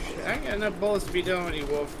 Oh shit, I ain't got enough bullets to be done with you,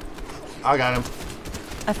 Wolf. I got him.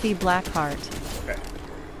 A fee Blackheart Okay.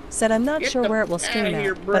 said, I'm not Get sure the where it will outta stream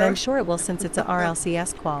here, at, but I'm bruh. sure it will since it's a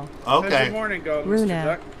RLCS qual. How's your Okay, morning going, Mr. Runa.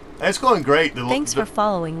 Duck? it's going great. Thanks for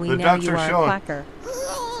following. We the know ducks you are are showing. a quacker.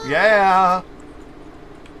 Yeah.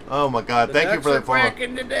 Oh my God, The thank you ducks for are that follow.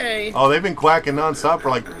 quacking today. Oh, they've been quacking nonstop for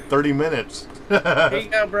like 30 minutes. Here you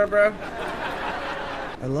go, bro.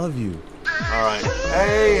 I love you. All right.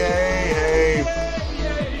 Hey, hey, hey.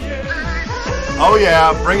 Oh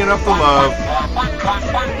yeah, bringing up the love.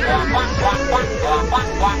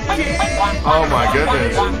 Oh my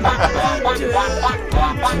goodness.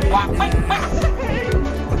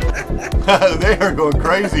 They are going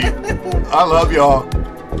crazy. I love y'all. I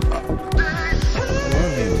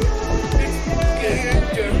love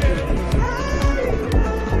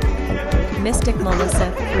you. Mystic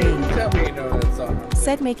Melissa 3 Tell me you know that song.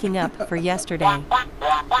 said, making up for yesterday.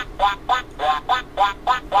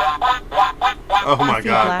 Oh my Fee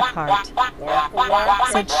God. Blackheart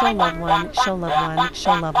said, show love one, show love one,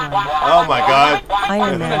 show love one. Oh my God.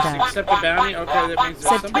 IronManDuck Accept the bounty. Okay, that means said,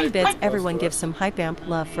 there's 3 somebody bits, pretty close everyone to give us. some hype amp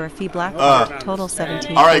love for a fee Blackheart, total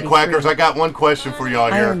 17. All right, quackers, I got one question for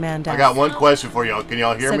y'all here. IronManDuck I got one question for y'all. Can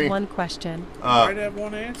y'all hear said me? one question. Might have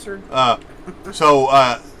one answer. So,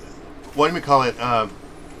 what do we call it?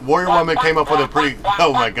 Warrior Woman came up with a pretty...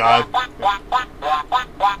 Oh, my God.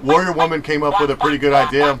 Warrior Woman came up with a pretty good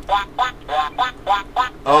idea.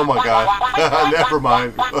 Oh, my God. Never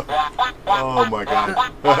mind. Oh, my God.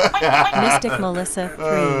 Mystic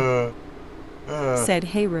Melissa 3 said,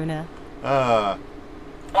 hey Runa. Quack,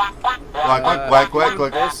 quack, quack,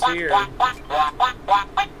 quack. This here.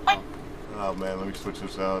 Oh, man, let me switch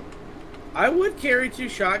this out. I would carry 2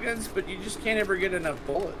 shotguns, but you just can't ever get enough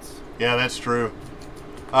bullets. Yeah, that's true.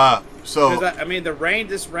 So... Because I mean,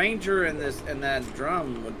 this ranger and that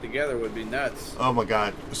drum together would be nuts. Oh my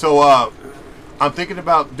God. So I'm thinking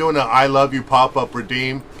about doing an I love you pop-up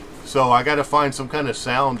redeem. So I got to find some kind of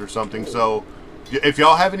sound or something. So if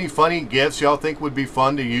y'all have any funny gifts y'all think would be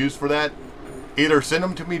fun to use for that, either send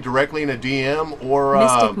them to me directly in a DM or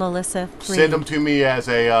Mystic Melissa 3 send them to me as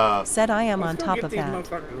a said, I am on Let's go top get of these that.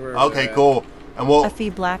 motherfuckers wherever okay, they're at. cool. And we'll A fee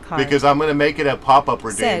Blackheart because I'm going to make it a pop-up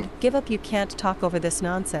redeem. said, give up, you can't talk over this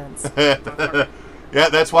nonsense. Yeah,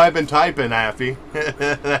 that's why I've been typing, Affy.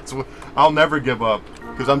 I'll never give up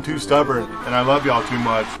because I'm too stubborn and I love y'all too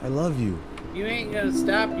much. I love you. You ain't gonna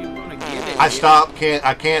stop. You wanna get it. I stop,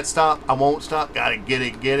 I can't stop, I won't stop, gotta get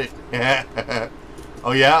it.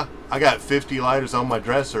 Oh yeah? I got 50 lighters on my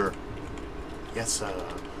dresser. Yes, sir.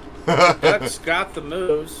 Duck's got the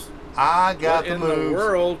moves. I got What the in moves. the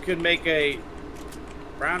world could make a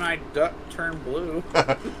brown-eyed duck turn blue?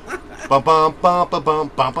 Bum bum bum bum bum bum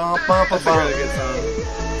bum bum That's a really bum. good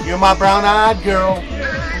song. You're my brown-eyed girl.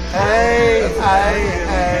 Hey, hey,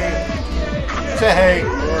 hey. Say hey.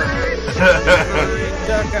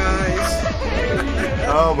 Duck eyes.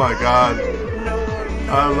 Oh my God.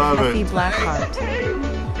 I love A fee it.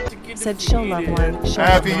 Blackheart said, show love one, show love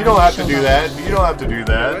Affy, one, you don't have to show do love that. You don't have to do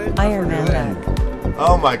that. one. IronManDuck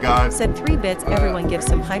Oh my God. said, 3 bits, everyone give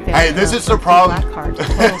some hype amp Hey, this love is the for problem. Blackheart,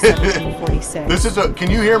 total 1746. This is a. Can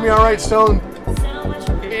you hear me all right, Stone?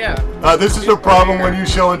 Yeah, yeah. This is the problem when you're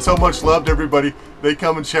showing so much love to everybody. They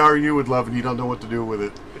come and shower you with love, and you don't know what to do with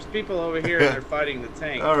it. There's people over here, and they're fighting the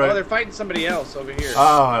tank. All right. Oh, they're fighting somebody else over here.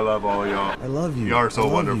 Oh, I love all y'all. I love you. Y'all are so I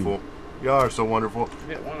love wonderful. Y'all are so wonderful.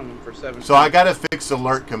 Hit one of them for 7. So I gotta fix the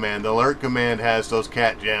alert command. The alert command has those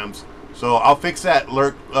cat jams. So I'll fix that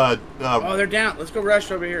alert. Oh, they're down. Let's go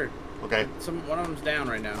rush over here. Okay. One of them's down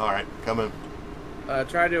right now. All right, coming.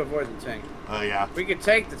 Try to avoid the tank. Yeah. We could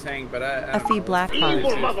take the tank, but I A fee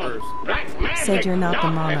Blackheart first. said you're not the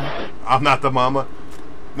mama. I'm not the mama.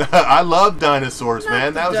 I love dinosaurs,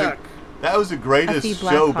 man. That was the A greatest fee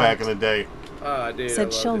show Blackheart back in the day. Dude,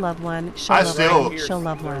 said she'll love one. She'll I love still- one. She'll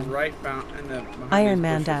love one. Right in the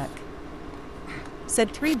IronManDuck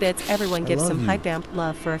said 3 bits. Everyone give love some you. hype amp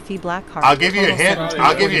love for a fee Blackheart. I'll give you a Total hint.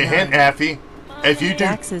 I'll give you a hint, 1749. Affy. If you do.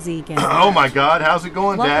 Dax is Egan. Oh my God, how's it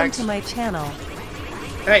going, Welcome Dax? to my channel.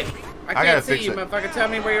 Hey, I gotta can't see fix you, it. motherfucker. Tell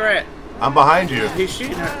me where you're at. I'm behind you. He's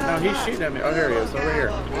shooting at No, he's shooting at me. Oh, there he is. Over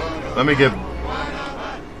here. Let me get.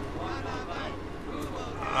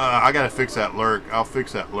 I gotta fix that lurk. I'll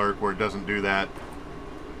fix that lurk where it doesn't do that.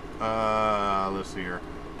 Let's see here.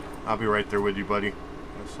 I'll be right there with you, buddy.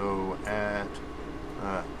 So at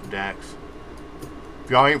Dax.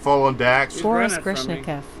 If y'all ain't following Dax, Boris running from me.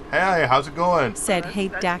 Grishnikov hey, how's it going? said hey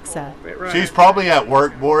Daxa. Wait, right. She's probably at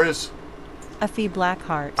work, Boris. A fee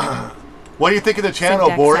Blackheart What do you think of the said channel,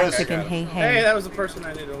 Daxa Boris? chicken hey Hey, hey. that was the person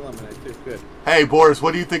I need to eliminate too. Good. Hey, Boris,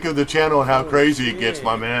 what do you think of the channel and how Oh, crazy it gets, shit.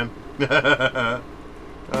 my man?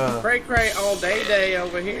 Cray all day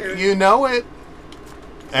over here. You know it.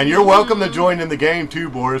 And you're welcome to join in the game too,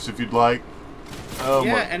 Boris, if you'd like. Oh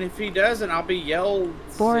Yeah, my. and if he doesn't, I'll be yelled.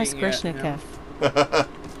 Boris at him. Grishnikov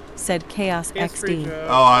said Chaos History XD. joke,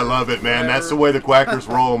 Oh, I love it, man. That's the way the whatever. quackers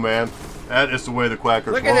roll, man. That is the way the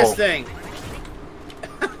quackers Look roll. at this thing.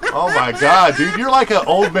 Oh my God, dude, you're like an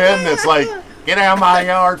old man that's like, get out of my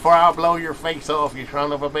yard before I'll blow your face off, you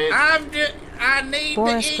son of a bitch. I need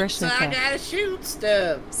Boris to eat, so I Grishnikov gotta shoot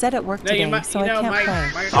stuff. said at work No, you today, might- so you I know, can't my-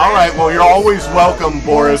 play. All right, well, you're always welcome,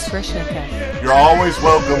 Boris Boris. Grishnikov You're always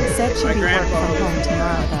welcome. said she'll My be work from grandpa home was-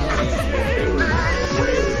 tomorrow though.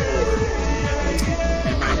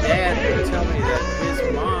 And my dad would tell me that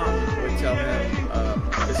his mom would tell him,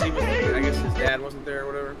 because he was, I guess his dad wasn't there or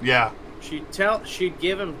whatever. Yeah. She'd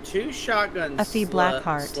give him 2 shotgun A fee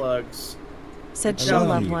Blackheart slugs. Said I she'll love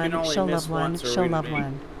love you. You one, can only she'll miss love one, once or she'll we'd love be-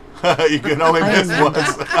 one. You can only miss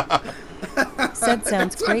IronManDuck once. said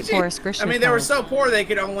sounds great, Boris I Grishnikov. mean, they were so poor they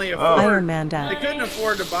could only afford. They IronManDuck couldn't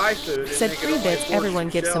afford to buy food. and said they could 3 only bits. afford Everyone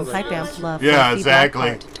give some shells, I hype guess. amp love. Yeah, for a fee exactly.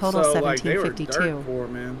 Blackheart. Total So, like, they were dirt 1752. poor,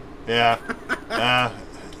 man. Yeah.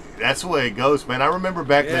 That's the way it goes, man. I remember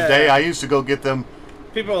back in the Yeah. day, I used to go get them.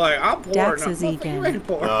 People are like, I'm poor. Dax No, is motherfucker, Egan. you ain't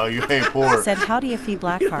poor. No, you ain't poor. Said how do you fee You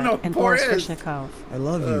don't know Blackheart what and poor Boris is. Grishnikov. I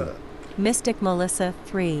love you. Mystic Melissa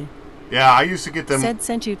 3 Yeah, I used to get them. said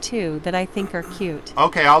sent you 2 that I think are cute.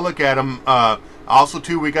 Okay, I'll look at them. Also,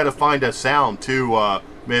 too, we got to find a sound, too,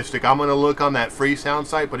 Mystic. I'm going to look on that free sound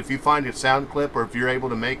site, but if you find a sound clip or if you're able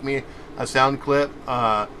to make me a sound clip,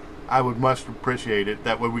 I would much appreciate it.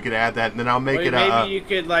 That way we could add that, and then I'll make Well, it maybe you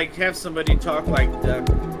could like have somebody talk like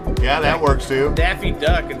yeah, that works, too. Daffy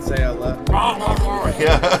Duck and say I love.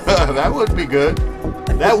 Yeah, that would be good.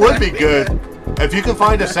 That would be good. If you can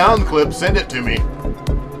find a sound clip, send it to me.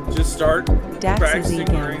 Just start Dax is practicing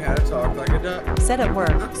Egan. learning how to talk like a duck. Said at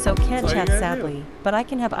work, so can't That's all you chat gotta sadly, but I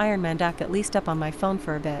can have IronManDuck at least up on my phone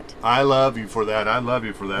for a bit. I love you for that. I love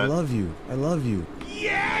you for I that. love you. I love you.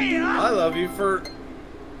 I love you for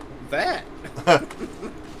that.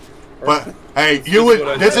 But hey, This you is would.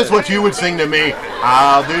 what I This said. is what you would sing to me.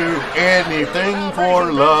 I'll do anything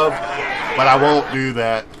for love, but I won't do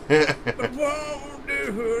that. Won't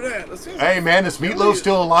do that. Let's see. Hey man, is Meatloaf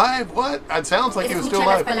still alive? What? It sounds like he was still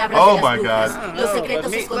alive. Oh my God. Los No, secretos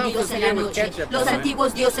but Meatloaf escondidos is en la here with noche. ketchup Los on it.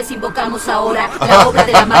 antiguos dioses invocamos ahora la obra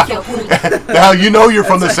de la magia oculta. Now you know you're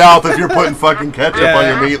from the South if you're putting fucking ketchup on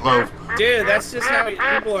your meatloaf. Dude, that's just how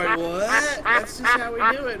people are like, what? That's just how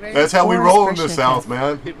we do it, man. That's how we Boris roll in the Grishnikov South,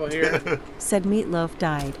 man. People here. Said Meatloaf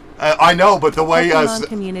died. I know, but the way Pokemon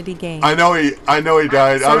community game. I know he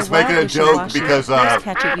died. I Said, was making wow, a we should joke wash it. because Let's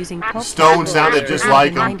catch it using Pokemon Stone Go sounded just in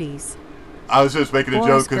like the him. 90s. I was just making a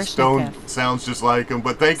Boris joke because Stone Grishnikov sounds just like him.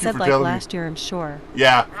 But thank you Said for like telling me. last year, I'm sure.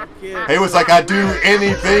 Yeah. Yeah. He was like, I'd do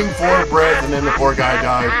anything for breath, and then the poor guy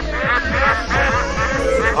died.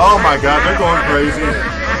 Oh my God, they're going crazy.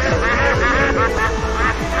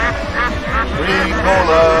 Free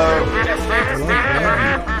cola. I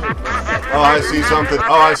love you. Oh, I see something.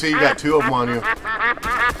 Oh, I see you got 2 of them on you.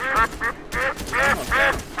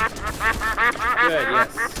 Good,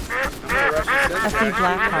 yes. I'm gonna rush the A few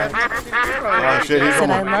black hearts. Oh, shit, he's Said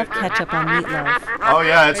I almost... love ketchup on meatloaf. Oh,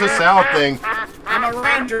 yeah, it's a South thing. I'm a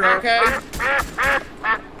ranger, okay?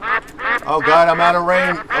 Oh, God, I'm out of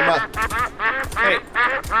rain. I'm out... Hey.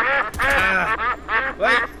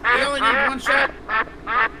 Wait, he only needs one shot?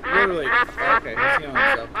 Literally. Okay, he's healing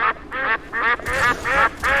himself.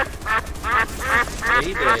 Yeah,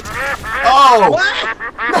 he did. Oh! What?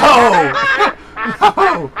 No!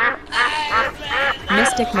 No!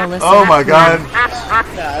 Mystic Melissa. Oh, my God.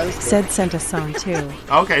 Said sent a song too.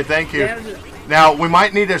 Okay, thank you. Now we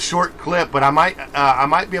might need a short clip, but I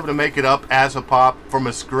might be able to make it up as a pop from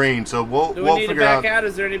a screen. So we'll Do we need to figure back out. out?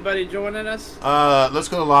 Is there anybody joining us? Let's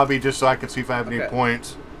go to the lobby just so I can see if I have any Okay.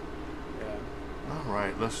 points. Yeah. All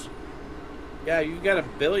right, let's. Yeah, you've got 1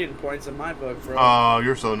 billion points in my book, bro. Oh,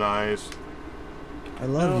 you're so nice. I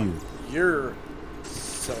love you. You're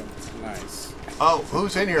so nice. Oh,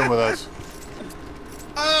 who's in here with us?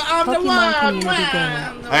 I'm the Pokemon one! community game.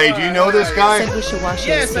 I'm the Hey, do you know this guy? Said wishy-washy.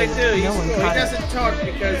 Yes, I do. He's No one cool. He caught it. doesn't talk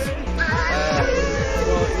because,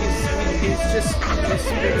 well, he's just been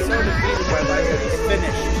so defeated by life that he's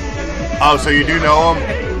finished. Oh, so you do know him?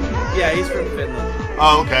 Yeah, he's from Finland.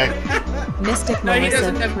 Oh, okay. Mystic No, he Melissa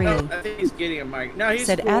doesn't have. 3. I think he's getting a mic. No, he's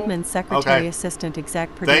Said cool. admin, secretary, Okay. assistant,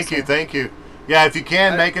 exec, producer. Thank you. Yeah, if you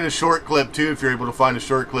can, make it a short clip too, if you're able to find a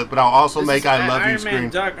short clip. But I'll also This make is I love you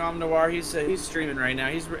screen. IronManDuck Omniwar. He's streaming right now.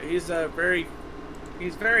 He's very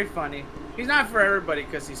funny. He's not for everybody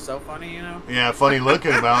because he's so funny, you know. Yeah, funny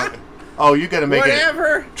looking about. Oh, you got to make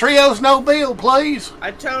Whatever. it. Trios no bill, please.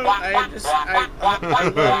 I love you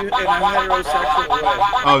in a heterosexual way.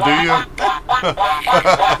 Oh, do you?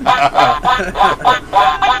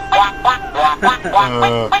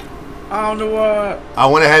 Omniwar. I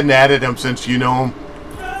went ahead and added him since you know him.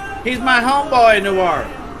 He's my homeboy, Noir.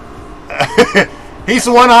 He's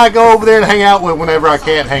the one I go over there and hang out with whenever I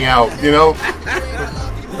can't hang out, you know?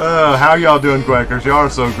 How y'all doing, Quackers? Y'all are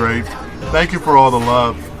so great. Thank you for all the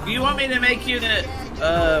love. Do you want me to make you the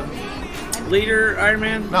leader, Iron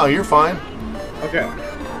Man? No, you're fine. Okay.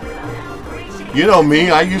 You know me,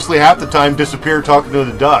 I usually half the time disappear talking to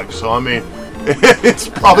the ducks, so I mean, it's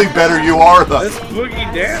probably better you are the... Let's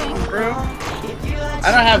boogie down, bro.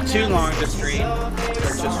 I don't have too long to stream,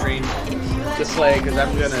 to play, because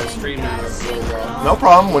I'm going to stream in a little while. No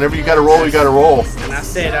problem. Whenever you got to roll, you got to roll. And I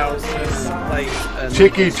said I was going to play...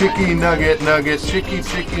 Chicky nugget,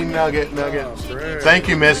 chicky nugget. Oh, Thank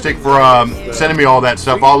you, Mystic, for sending me all that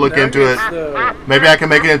stuff. I'll look into it. Maybe I can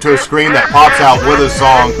make it into a screen that pops out with a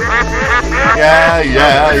song. Yeah.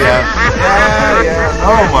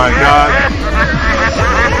 Oh my God.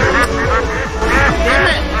 Damn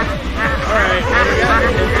it! Alright,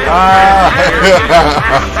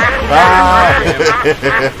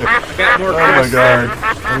 got more Oh my God.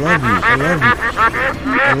 I love you. I love you.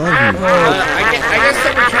 I love you. I guess they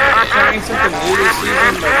were trying something new this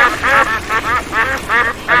season, but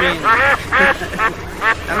I mean,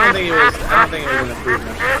 I don't think it was an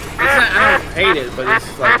improvement. It's not. I don't hate it, but it's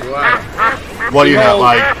like wow. What do you not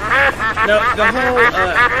like? No, the whole.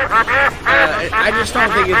 I just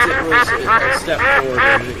don't think it was a step forward.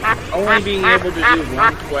 Only being able to do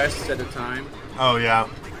one quest at a time. Oh yeah.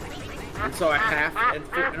 And so I have,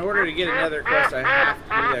 in order to get another quest, I have to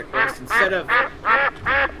do that quest instead of,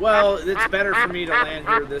 well, it's better for me to land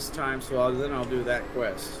here this time, so then I'll do that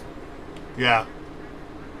quest. Yeah.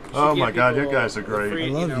 Oh my God, you guys are great. I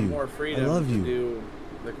love you. More freedom I love to you. do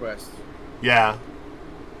the quest. Yeah.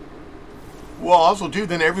 Well, also too,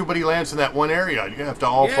 then everybody lands in that one area. You have to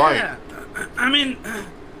all fight. Yeah. I mean,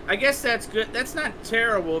 I guess that's good. That's not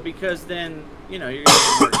terrible because then, you know, you're going to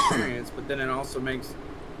get more experience, but then it also makes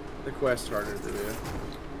the quest harder to do.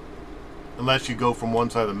 Unless you go from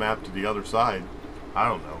one side of the map to the other side. I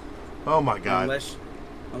don't know. Oh my God.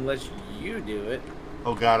 Unless you do it.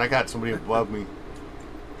 Oh God, I got somebody above me.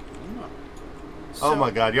 So, Oh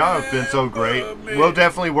my God, y'all have been so great. We'll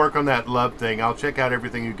definitely work on that love thing. I'll check out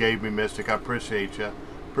everything you gave me, Mystic. I appreciate you.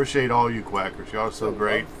 Appreciate all you Quackers. Y'all are so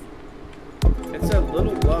great. It's a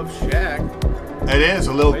little love shack. It is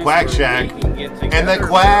a little quack shack. And the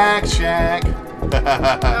quack shack.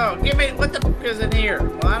 Oh, give me, what the fuck is in here?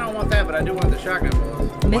 Well, I don't want that, but I do want the shotgun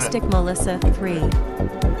bullets. Mystic Melissa 3.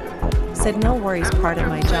 Said no worries, part of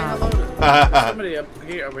my job. Somebody up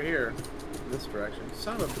here, over here. This direction.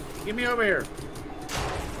 Son of a, get me over here.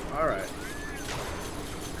 Alright.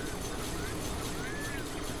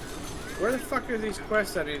 Where the fuck are these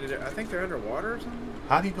quests I need to do? I think they're underwater or something?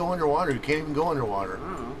 How do you go underwater? You can't even go underwater. I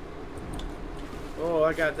don't know. Oh,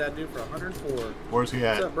 I got that dude for 104. Where's he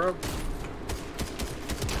at? What's up, bro?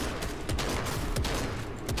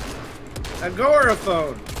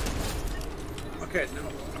 Agoraphone. Okay, no.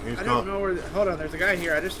 He's I don't gone. know where... Hold on, there's a guy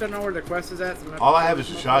here. I just don't know where the quest is at. So All I have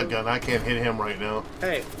is a shotgun. I can't hit him right now.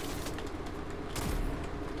 Hey.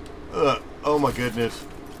 Oh my goodness.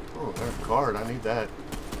 Oh, there's a card. I need that.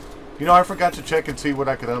 You know, I forgot to check and see what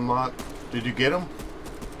I could unlock. Did you get him?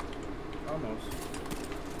 Almost.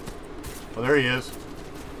 Oh, there he is.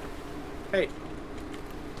 Hey.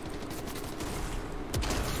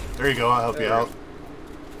 There you go. I'll help you There. out.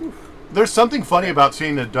 There's something funny about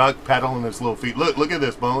seeing a duck paddling its little feet. Look at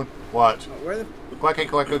this, Bone. Watch. Oh, where the... Quack, quack,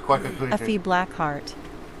 quack, quack, A quack. fee Blackheart.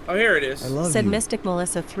 Oh, here it is. I love Said you. Mystic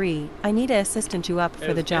Melissa 3. I need to assistant you up It for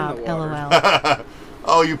was the in job. the water. LOL.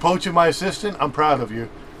 Oh, you poaching my assistant? I'm proud of you.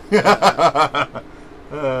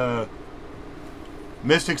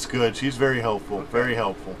 Mystic's good. She's very helpful. Okay. Very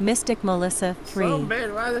helpful. Mystic Melissa 3. So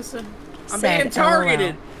bad. Why this? I'm Said being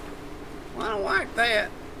targeted. Well, I don't like that.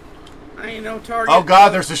 I ain't no target. Oh God,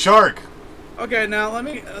 there's a shark. Okay, now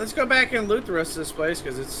let's go back and loot the rest of this place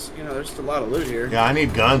because it's there's just a lot of loot here. Yeah, I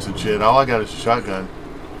need guns and shit. All I got is a shotgun.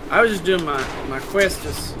 I was just doing my quest.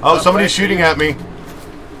 Oh, somebody's shooting at me.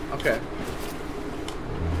 Okay.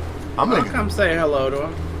 I'm I'll gonna come say hello to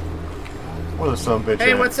him. Where the son of a bitch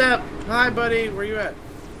Hey, at? what's up? Hi, buddy. Where you at?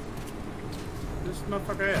 This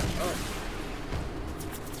motherfucker at? Oh,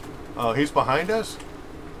 Oh, he's behind us?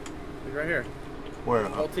 he's right here. Where?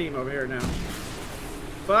 Whole team over here now.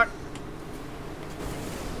 Fuck.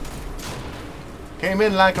 Came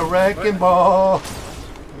in like a wrecking ball.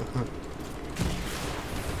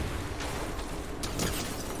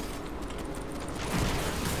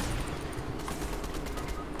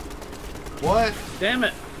 What? Damn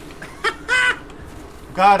it.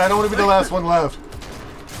 God, I don't want to be the last one left.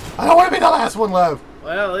 I don't want to be the last one left.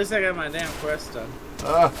 Well, at least I got my damn quest done.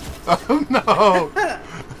 Oh no.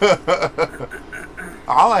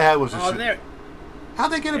 All I had was a Oh, there.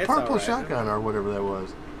 How'd they get a It's purple alright. shotgun or whatever that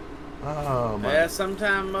was? Oh my. Yeah,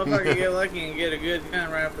 sometimes motherfucker get lucky and get a good gun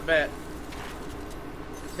right off the bat.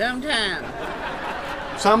 Sometimes.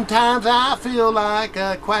 Sometimes I feel like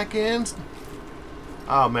quacking.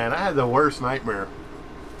 Oh man, I had the worst nightmare.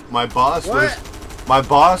 My boss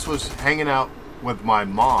was hanging out with my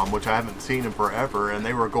mom, which I haven't seen in forever, and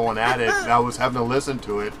they were going at it. And I was having to listen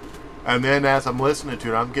to it, and then as I'm listening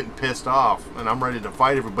to it, I'm getting pissed off, and I'm ready to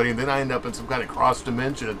fight everybody, and then I end up in some kind of cross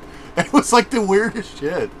dimension. It was like the weirdest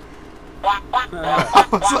shit. I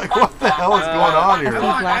was like, what the hell is going on here?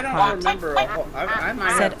 I don't remember a whole... I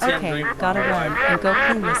might Said, have 10 okay, dreams gotta from run my and go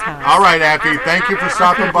clean this house. All right, Appy, thank you for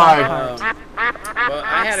stopping by. Well,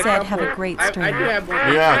 I had a Said, couple, have a great I stream. do have one.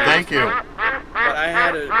 Yeah, thank you. But I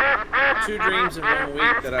had 2 dreams in 1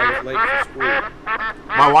 week that I was late for school.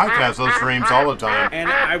 My wife has those dreams all the time.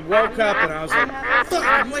 And I woke up and I was like, fuck,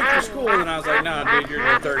 I'm late for school. And I was like, no, dude, you're in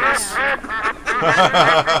your 30s.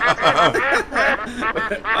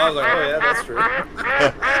 I was like, oh, yeah, that's true.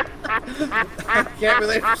 Can't be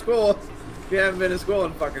late for school if you haven't been in school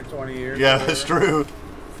in fucking 20 years. Yeah, that's true.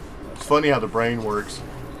 It's funny how the brain works.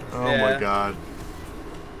 Oh Yeah. my God.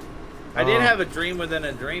 I did have a dream within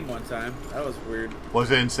a dream one time. That was weird.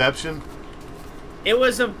 Was it Inception? It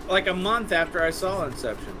was like a month after I saw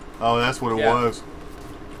Inception. Oh, that's what it Yeah. was.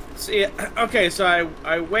 See, okay, so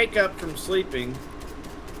I wake up from sleeping,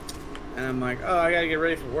 and I'm like, oh, I gotta get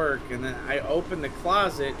ready for work, and then I open the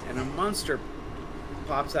closet, and a monster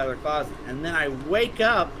pops out of the closet, and then I wake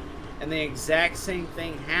up, and the exact same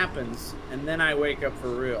thing happens, and then I wake up for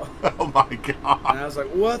real. Oh my God. And I was like,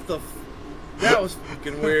 what the that was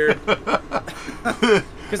fucking weird.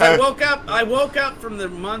 Because I woke up from the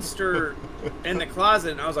monster in the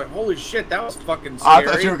closet, and I was like, holy shit, that was fucking scary. I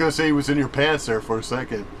thought you were going to say he was in your pants there for a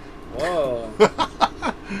second. Whoa.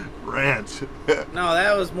 Ranch. No,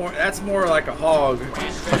 that's more like a hog.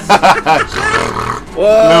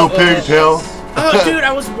 Whoa. Little pigtail. Oh, dude,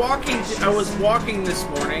 I was walking this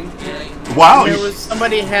morning. Wow. And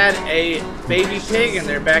somebody had a baby pig in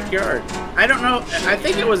their backyard. I don't know. I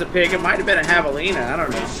think it was a pig. It might have been a javelina. I don't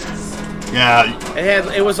know.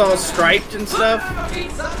 Yeah. It was all striped and stuff.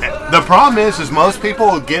 The problem is most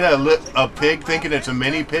people get a pig thinking it's a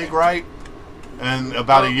mini pig, right? And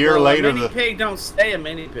about a year later, a mini pig don't stay a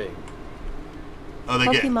mini pig. Oh, they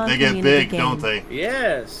Pokemon get community big, game. don't they?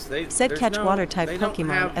 Yes. Said catch water type they don't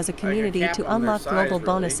Pokemon have, as a like, community cap to on their unlock size, global really.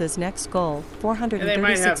 bonuses. Next goal: And they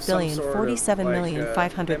might have some 436 billion, sort of,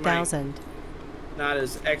 47,500,000. Not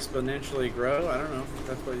as exponentially grow. I don't know if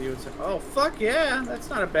that's what you would say. Oh, fuck yeah. That's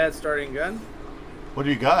not a bad starting gun. What do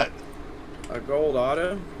you got? A gold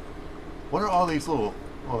auto. What are all these little...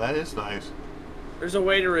 Oh, that is nice. There's a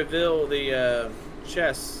way to reveal the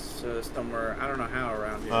chests somewhere. I don't know how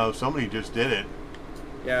around here. Oh, somebody just did it.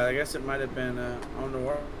 Yeah, I guess it might have been on the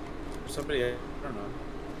war. Somebody, I don't know.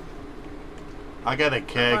 I got a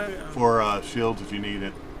keg for shields if you need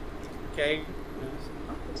it. Okay.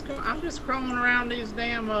 I'm just crawling around these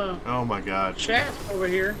damn oh my god. shafts over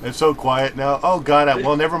here. It's so quiet now. Oh god.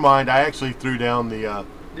 Well, never mind. I actually threw down the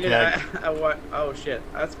yeah. Oh shit.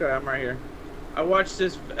 That's good. I'm right here. I watched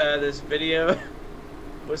this this video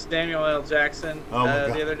with Samuel L. Jackson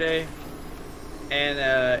the other day, and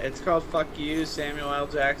it's called "Fuck You, Samuel L.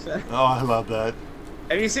 Jackson." Oh, I love that.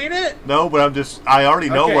 Have you seen it? No, but I already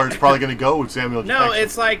know where it's probably going to go with Samuel Jackson. No,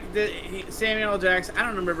 it's like Samuel L. Jackson. I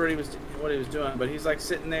don't remember what he was doing, but he's like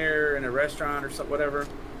sitting there in a restaurant or something, whatever.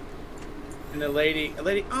 And a lady,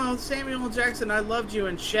 oh, Samuel L. Jackson, I loved you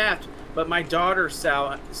in Shaft, but my daughter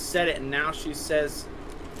said it, and now she says,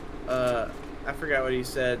 I forgot what he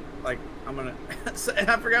said. Like, I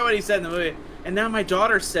forgot what he said in the movie. And now my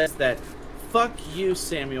daughter says that, fuck you,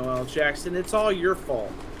 Samuel L. Jackson. It's all your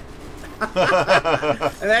fault. And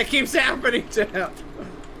that keeps happening to him.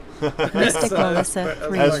 Mystic Melissa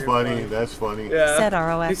 3. That's funny. That's funny. Yeah. Said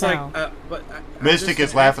ROFL. He's like, but Mystic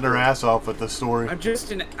is laughing her ass off at the story. I'm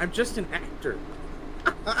just an actor.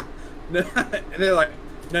 And they're like,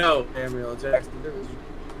 no, Samuel L. Jackson, it was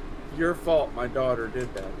your fault. My daughter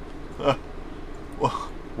did that. Well,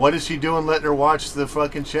 what is she doing? Letting her watch the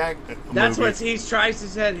fucking Shack movie? That's what he tries to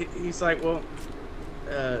say. He's like, well,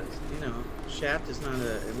 you know, Shaft is not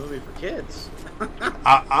a movie for kids.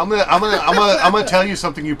 I'm gonna tell you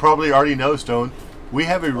something you probably already know, Stone. We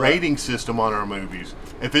have a rating system on our movies.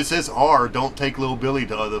 If it says R, don't take Little Billy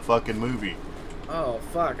to the fucking movie. Oh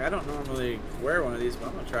fuck! I don't normally wear one of these, but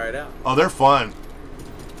I'm gonna try it out. Oh, they're fun.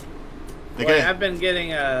 I've been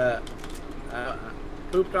getting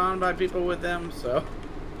pooped on by people with them, so.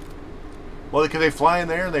 Well, because they fly in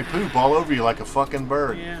there and they poop all over you like a fucking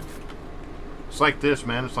bird. Yeah. It's like this,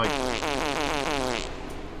 man. It's like.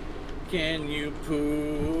 Can you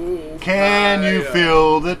poop? Can you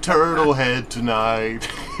feel the turtle head tonight?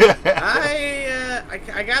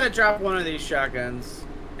 I gotta drop one of these shotguns,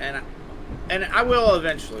 and I will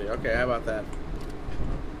eventually. Okay, how about that?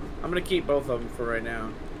 I'm gonna keep both of them for right now.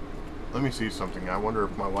 Let me see something. I wonder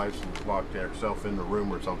if my wife's locked herself in the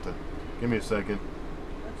room or something. Give me a second.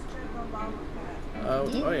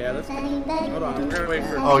 Oh yeah, let's go. Hold on, we're gonna wait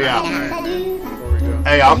for. Oh yeah. Before we go.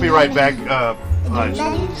 Hey, I'll be right back. We'll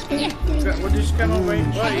just come and wait.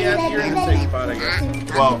 Well, yeah, you're in a safe spot, I guess.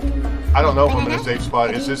 Well, I don't know if I'm in a safe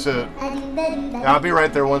spot. Is this a? I'll be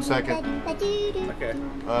right there. 1 second. Okay.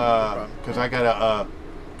 Because I gotta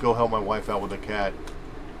go help my wife out with a cat.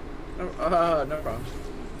 No problem.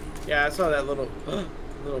 Yeah, I saw that little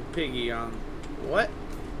piggy on. What?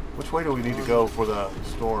 Which way do we need to go for the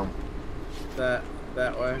storm? That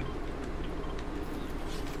way.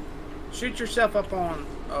 Shoot yourself up on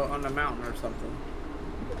the mountain or something.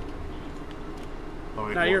 Oh,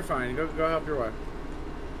 wait, no, you're fine. Go help your wife.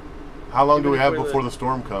 How long do we have before the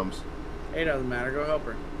storm comes? It doesn't matter. Go help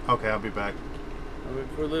her. Okay, I'll be back.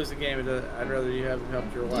 If we lose the game, I'd rather you have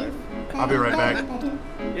helped your wife. I'll be right back.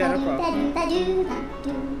 Yeah, no problem.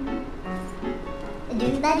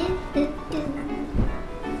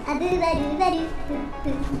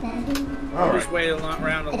 We'll just wait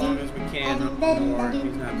around as long as we can.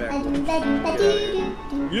 He's not back.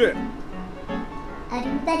 Yeah.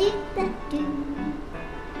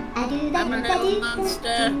 I'm a little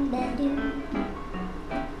monster.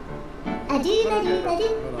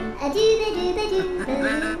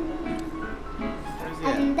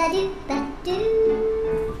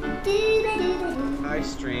 Hi,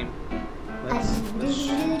 stream. Let's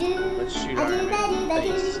shoot Iron Man in the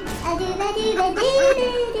face.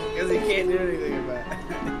 Because he can't do anything about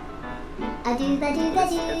it.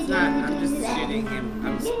 It's not. I'm just shooting him.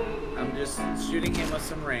 I'm just shooting him with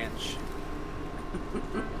some ranch.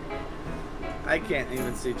 I can't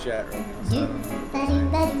even see chat right now, so I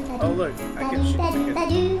don't know what to say. Oh look, I can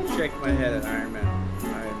shake my head at Iron Man.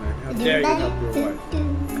 Iron Man, how dare you help your wife?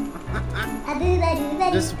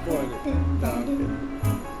 Disappointed. No, I'm kidding.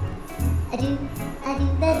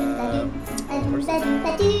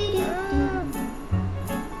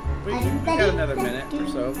 We got another minute or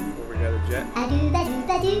so before we got a jet.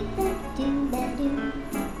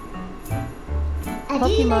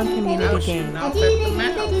 Pokemon community game.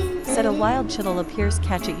 Said a wild chittle appears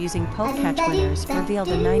catch it using poke catch winners revealed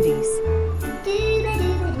in 90s.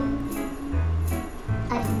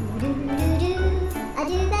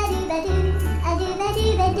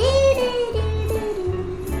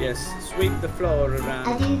 Yes, sweep the floor around.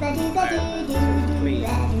 Iron Man, so it's clean.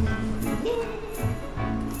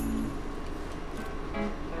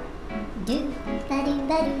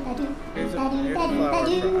 Here's a flower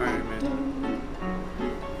for Iron Man.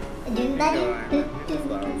 Here you go, Iron Man. Here's a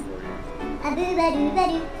flower for you. So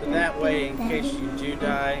that way, in case you do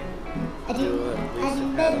die, you'll at least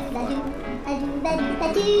have had fun.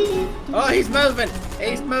 Oh, he's moving!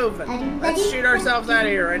 He's moving! Let's shoot ourselves out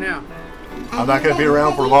of here right now. I'm not going to be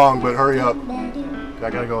around for long, but hurry up. I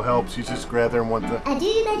got to go help. She's just grabbed there and went to... No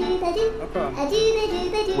problem.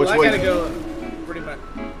 Which Well, I way? gotta go pretty much.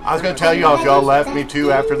 I was going to tell y'all if y'all left me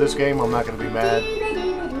too after this game, I'm not going to be mad.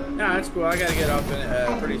 No, that's cool. I gotta get off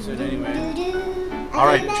in, pretty soon anyway.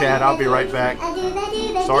 Alright, Chad, I'll be right back.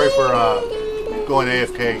 Sorry for going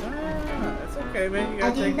AFK. That's okay, man. You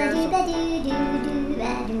gotta take care of something.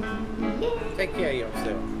 Take care of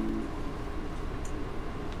yourself.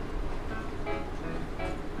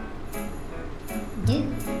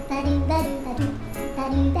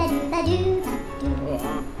 Oh,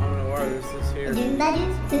 I don't know why this is here. Your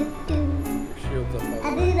shield's up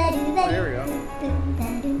all the way. Oh, there we go.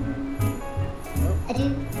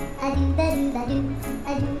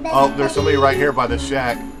 Oh, there's somebody right here by the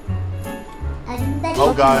shack.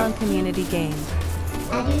 Oh, God. Pokemon community game.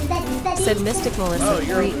 Said Mystic Melissa. Oh,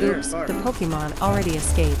 you're over there. Oops, Sorry. the Pokemon already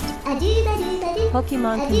escaped.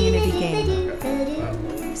 Pokemon community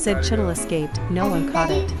game. Said Chittle escaped. No one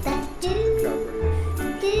caught it.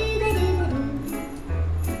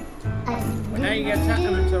 Well, now you got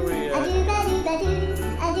time until we,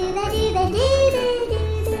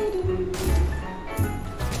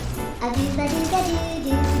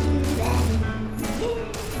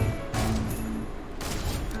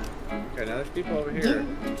 Okay, now there's people over here.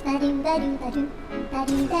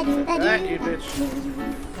 That, you bitch.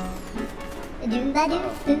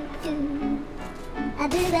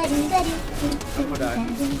 I'm gonna die.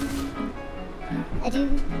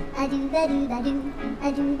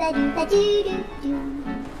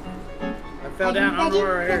 I fell down on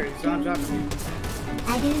where here. He's on top of me.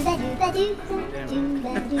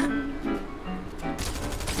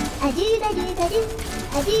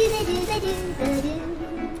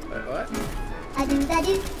 Wait, what?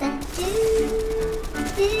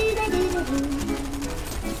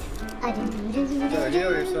 Gotta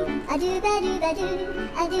heal yourself.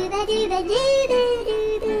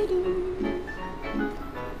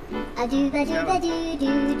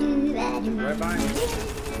 Right behind you.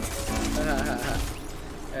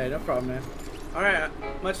 Hey, no problem, man. Alright,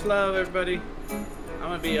 much love, everybody. I'm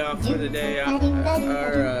gonna be off for the day. Or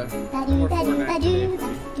Fortnite today.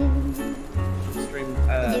 Stream,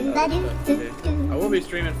 today. I will be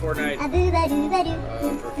streaming Fortnite for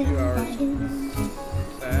a few hours.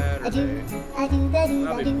 Saturday.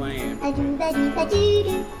 I'll be playing.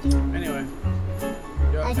 Anyway.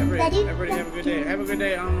 Everybody have a good day. Have a good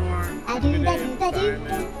day, Anwar. Have a good day,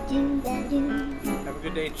 Fireman. Have a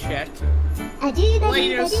good day, chat.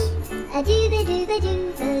 Laters.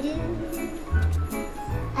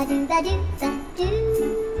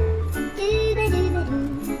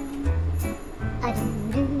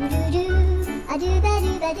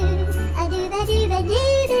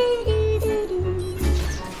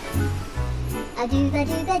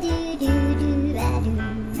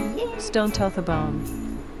 Stone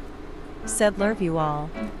Tothabone. Said love you all.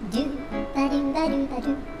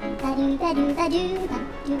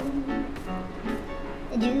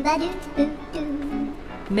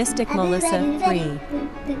 Mystic Melissa 3.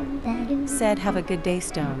 Said have a good day,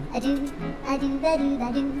 Stone.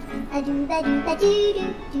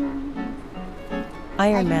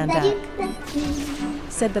 IronManDuck.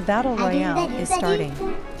 Said the Battle Royale is starting.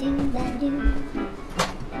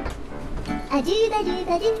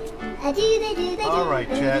 Alright,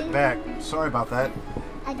 chat, back. Sorry about that.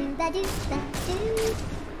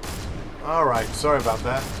 Alright, sorry about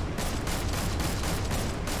that.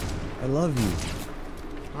 I love you.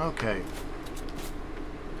 Okay.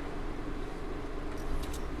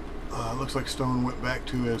 Looks like Stone went back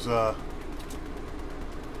to his,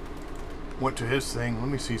 went to his thing. Let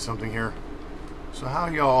me see something here. So how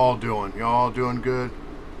y'all all doing? Y'all all doing good?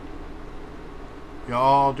 Y'all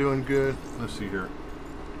all doing good? Let's see here.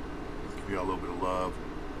 Give y'all a little bit of love.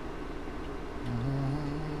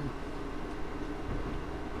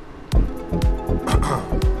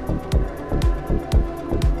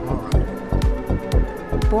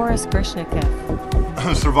 Alright. Boris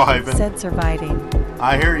Grishnikov. Surviving. Said surviving.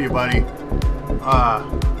 I hear you, buddy.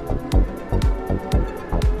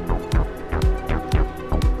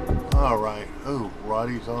 Alright. Oh,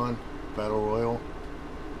 Roddy's on. Battle Royal.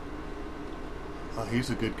 He's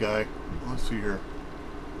a good guy. Let's see here.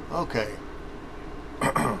 Okay.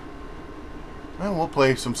 And we'll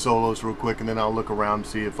play some solos real quick, and then I'll look around and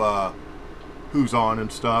see if who's on and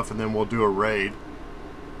stuff, and then we'll do a raid.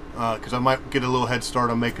 Because I might get a little head start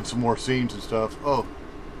on making some more scenes and stuff. Oh.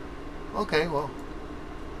 Okay, well.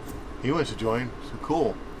 He wants to join. So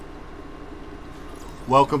cool.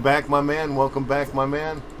 Welcome back, my man. Welcome back, my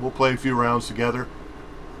man. We'll play a few rounds together.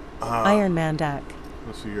 IronManDuck.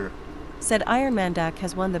 Let's see here. Said IronManDuck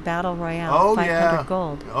has won the Battle Royale. Oh, 500 yeah.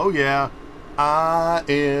 gold. Oh, yeah. I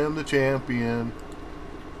am the champion.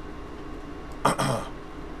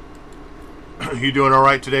 You doing all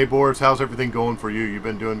right today, Boris? How's everything going for you? You've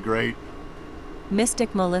been doing great.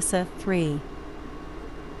 Mystic Melissa 3.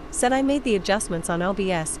 Said I made the adjustments on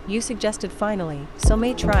OBS you suggested finally, so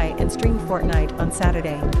may try and stream Fortnite on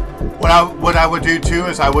Saturday. What I would do too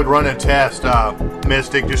is I would run a test,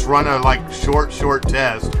 Mystic. Just run a short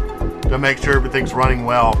test to make sure everything's running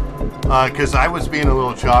well. Because I was being a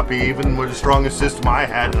little choppy, even with the strongest system I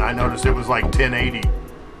had, and I noticed it was like 1080.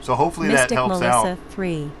 So hopefully Mystic that helps Melissa out.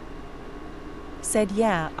 3. Said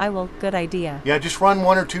yeah, I will. Good idea. Yeah, just run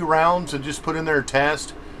 1 or 2 rounds and just put in there a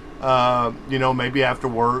test. You know, maybe after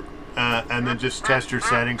work, and then just test your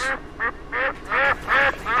settings.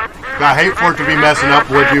 I hate for it to be messing up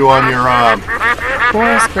with you on your,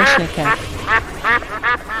 Boris Grishnikov.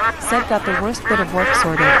 Said got the worst bit of work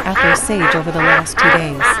sorted after Sage over the last 2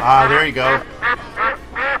 days. Ah, there you go.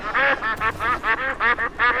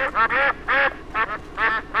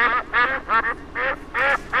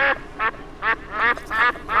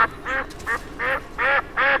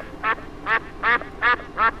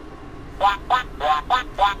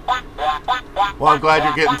 Well, I'm glad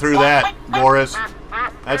you're getting through that, Boris.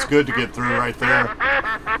 That's good to get through right there.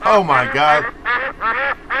 Oh my God.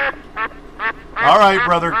 All right,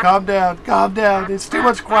 brother, calm down. Calm down. It's too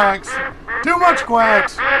much quacks. Too much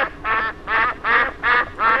quacks.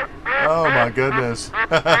 Oh my goodness.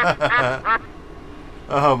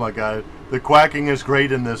 Oh my God. The quacking is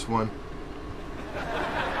great in this one.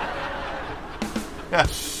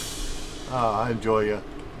 Oh, I enjoy you.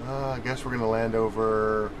 I guess we're going to land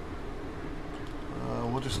over...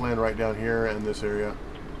 we'll just land right down here in this area.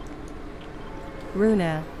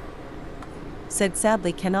 Runa. Said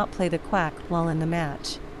sadly cannot play the quack while in the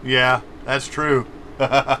match. Yeah, that's true.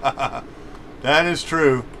 That is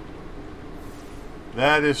true.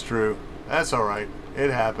 That is true. That's alright. It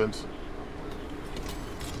happens.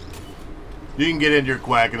 You can get into your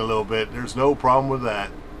quacking a little bit. There's no problem with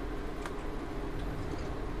that.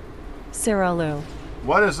 Cyrilu.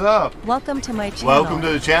 What is up? Welcome to my channel. Welcome to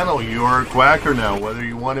the channel. You are a quacker now, whether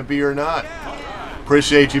you want to be or not.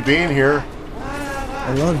 Appreciate you being here.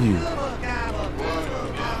 I love you.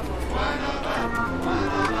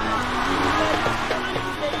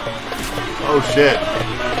 Oh shit.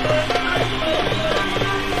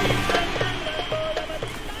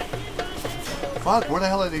 Fuck, where the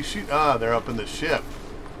hell are they shooting? Ah, they're up in the ship.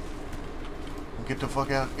 Get the fuck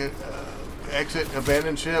out. Get, exit,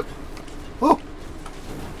 abandon ship. Woo!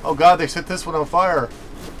 Oh God, they set this one on fire.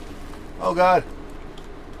 Oh God.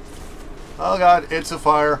 Oh God, it's a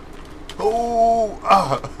fire. Oh!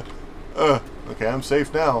 Okay, I'm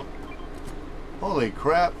safe now. Holy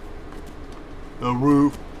crap. The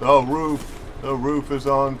roof is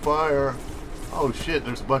on fire. Oh shit,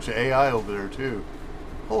 there's a bunch of AI over there too.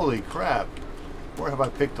 Holy crap. Where have I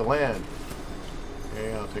picked to land?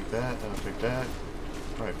 Okay, I'll take that, I'll take that.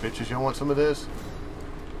 Alright, bitches, y'all want some of this?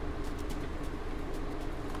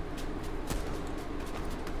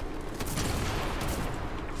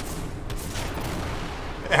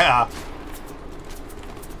 Yeah.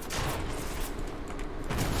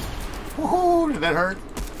 Woohoo! Did that hurt?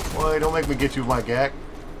 Boy, don't make me get you with my gack.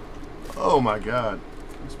 Oh my God.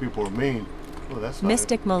 These people are mean. Oh, that's not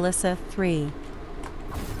Mystic Melissa 3.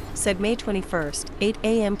 Said May 21st, 8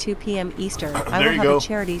 a.m. 2 p.m. Eastern. I will have a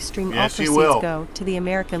charity stream. Yes, all you proceeds will. go to the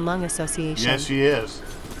American Lung Association. Yes, she is.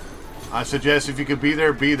 I suggest if you could be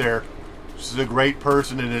there, be there. She's a great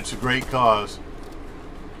person and it's a great cause.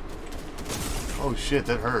 Oh shit,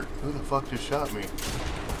 that hurt. Who the fuck just shot me?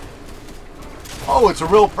 Oh, it's a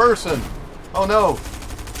real person. Oh no.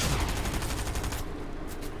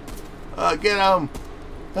 Get him.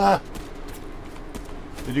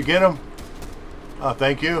 Did you get him?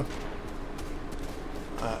 Thank you.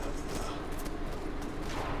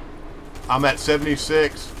 I'm at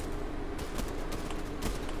 76.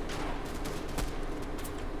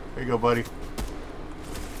 There you go, buddy.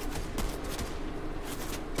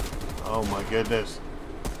 Oh my goodness.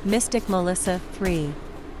 Mystic Melissa 3.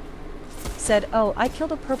 Said, oh, I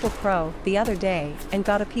killed a purple crow the other day and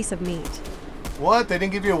got a piece of meat. What? They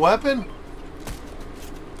didn't give you a weapon?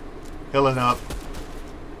 Healing up.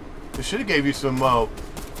 They should have gave you some,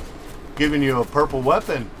 giving you a purple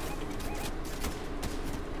weapon.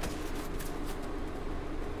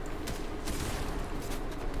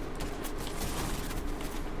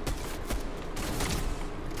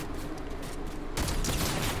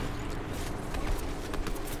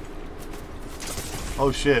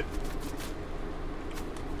 Oh shit.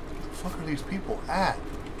 Where the fuck are these people at?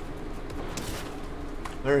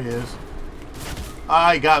 There he is.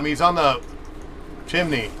 Ah, he got me. He's on the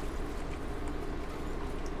chimney.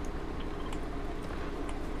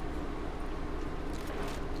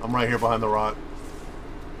 I'm right here behind the rock.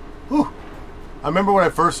 Whew. I remember when I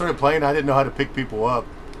first started playing, I didn't know how to pick people up.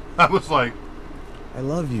 I was like... I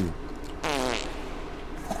love you.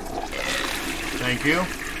 Thank you.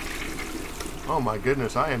 Oh my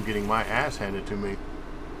goodness, I am getting my ass handed to me.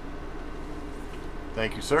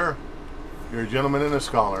 Thank you, sir. You're a gentleman and a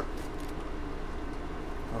scholar.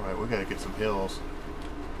 Alright, we gotta get some hills.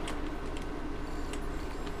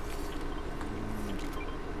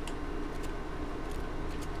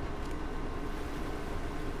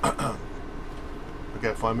 I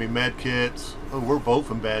gotta find me med kits. Oh, we're both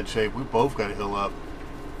in bad shape. We both gotta heal up.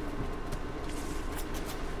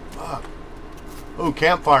 Fuck. Oh,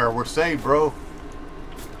 campfire. We're saved, bro.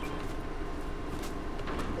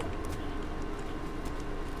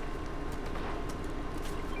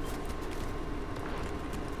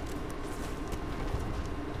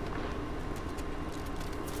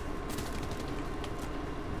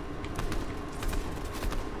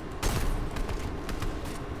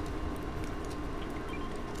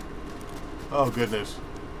 Oh goodness.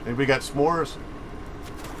 Anybody got s'mores?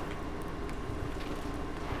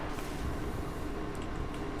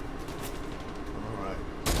 Alright.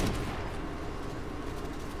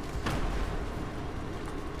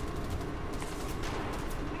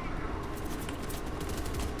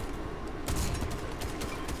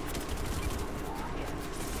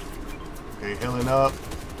 Okay, healing up.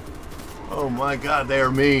 Oh my god, they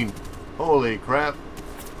are mean. Holy crap.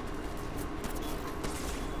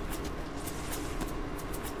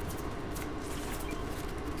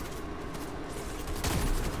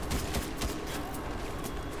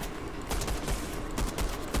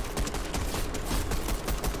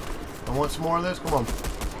 I want some more of this? Come on.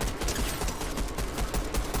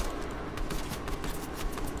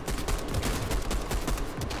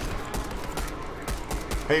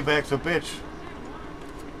 Payback's a bitch.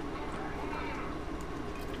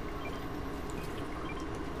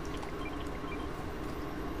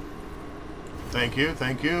 Thank you,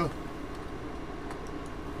 thank you.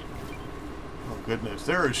 Oh goodness,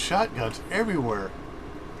 there are shotguns everywhere.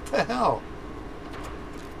 What the hell?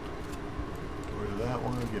 That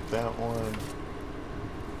one, get that one.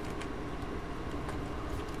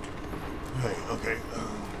 Hey, okay.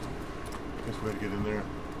 Guess we had to get in there.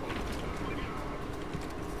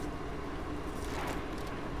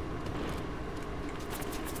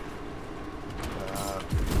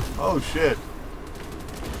 Oh shit.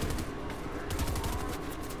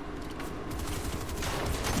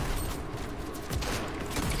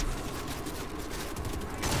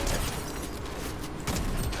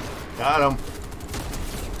 Got him.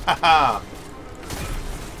 Haha.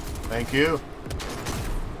 Thank you.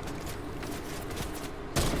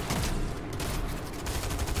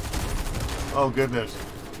 Oh goodness.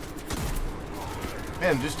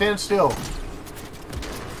 Man, just stand still.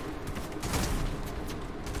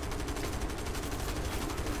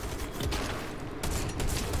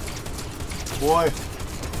 Boy.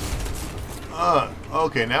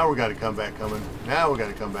 Okay, now we got a comeback coming. Now we got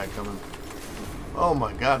a comeback coming. Oh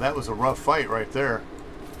my god, that was a rough fight right there.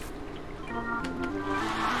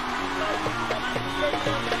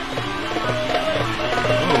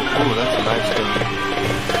 Oh, that's a nice gun.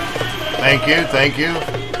 Thank you, thank you.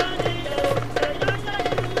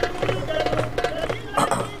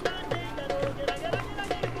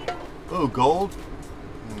 Oh, gold?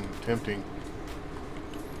 Tempting.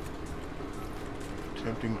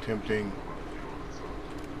 Tempting, tempting.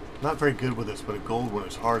 Not very good with this, but a gold one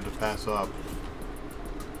is hard to pass up.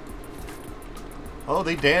 Oh,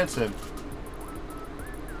 they dancing.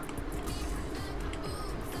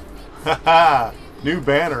 Haha! New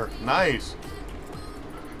banner. Nice.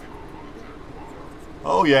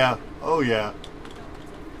 Oh yeah. Oh yeah.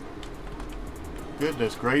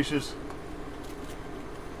 Goodness gracious.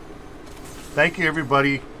 Thank you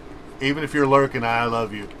everybody. Even if you're lurking, I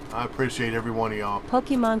love you. I appreciate every one of y'all.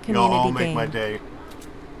 Pokemon community Y'all all game. make my day.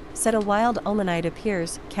 Said a wild Omanite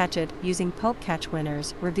appears, catch it, using poke catch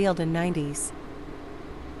winners, revealed in 90s.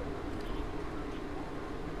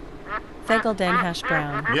 Fagelden Hash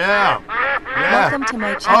Brown. Yeah. Yeah. Welcome to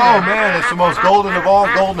my channel. Oh man, it's the most golden of all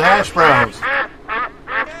golden hash browns.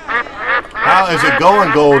 How is it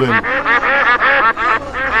going, golden?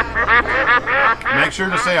 Make sure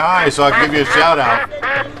to say hi so I can give you a shout out.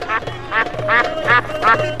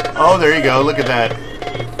 Oh, there you go. Look at that.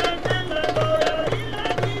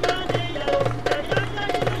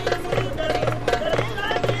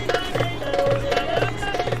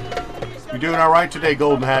 doing all right today,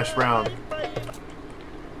 Golden Hash Brown?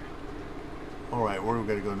 All right, where are we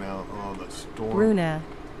going to go now? Oh, the storm. Runa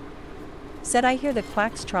said, I hear the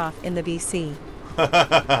quacks trough in the BC.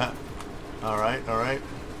 All right, all right.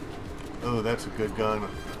 Oh, that's a good gun.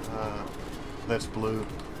 That's blue.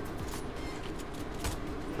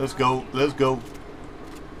 Let's go, let's go.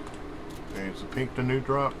 Okay, is the pink the new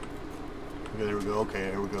drop? Okay, there we go. Okay,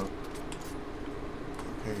 there we go.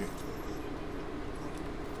 Okay.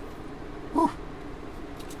 Whew.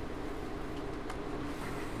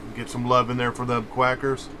 Get some love in there for the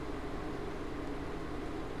quackers.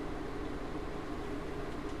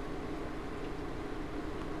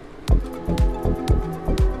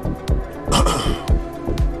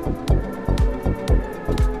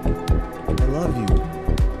 I love you.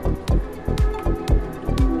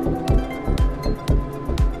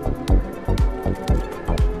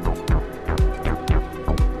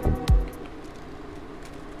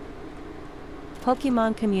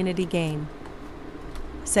 Pokemon community game.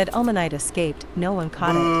 Said Omanite escaped, no one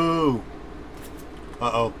caught it. Boo!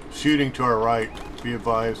 Uh-oh, shooting to our right. Be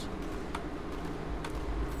advised.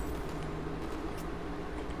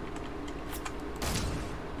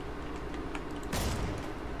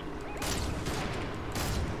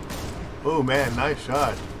 Oh man, nice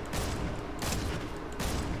shot.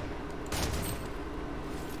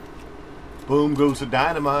 Boom goes the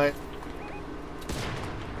dynamite.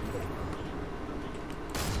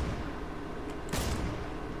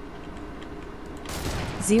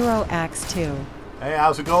 Zero Axe 2. Hey,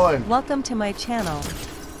 how's it going? Welcome to my channel.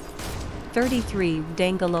 33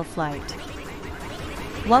 Dangalo Flight.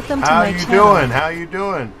 Welcome to How my you channel. doing? How you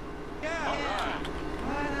doing?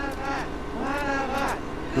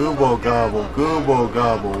 Goobo gobble, goobo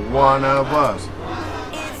gobble, one of us.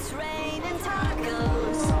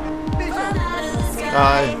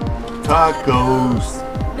 Tacos.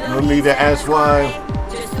 No need to ask why.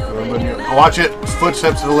 Watch it.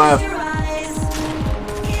 Footsteps to the left.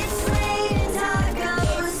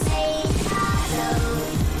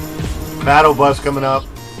 Battle bus coming up.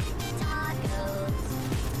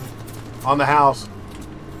 On the house.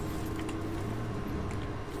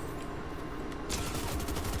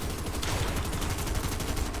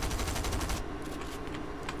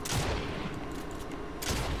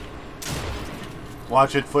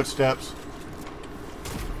 Watch it, footsteps.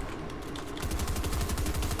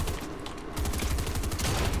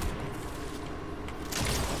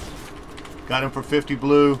 Got him for 50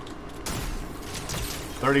 blue.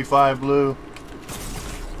 35 blue.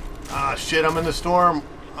 Ah, shit, I'm in the storm.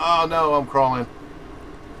 Oh, no, I'm crawling.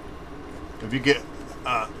 If you get...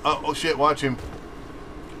 oh, shit, watch him.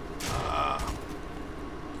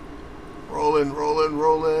 Rolling, rolling,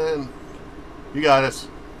 rolling. You got us.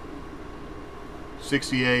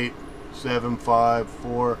 68, 7, 5,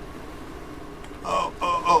 4.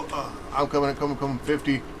 I'm coming.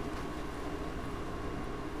 50.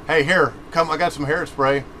 Hey, here. Come, I got some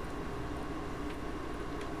hairspray.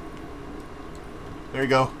 There you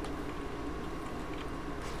go.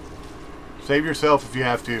 Save yourself if you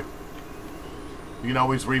have to. You can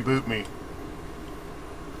always reboot me.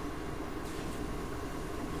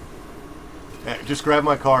 Hey, just grab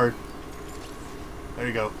my card. There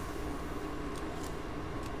you go.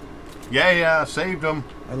 Yeah, saved him.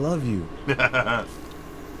 I love you.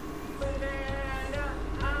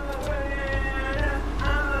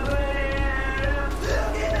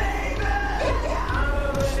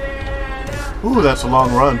 Ooh, that's a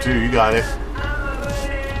long run too. You got it.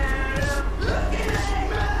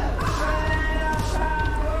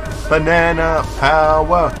 Banana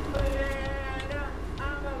power.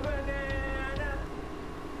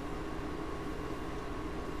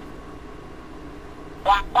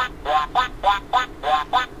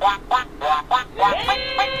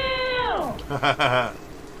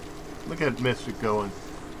 Look at Mystic going.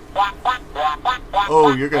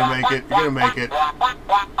 Oh, you're gonna make it. You're gonna make it.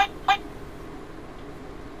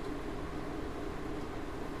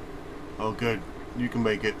 Oh, good. You can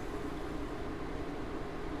make it.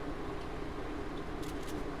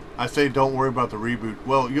 I say don't worry about the reboot.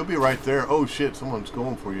 Well, you'll be right there. Oh, shit. Someone's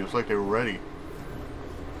going for you. It's like they were ready.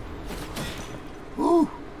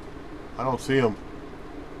 Woo! I don't see them.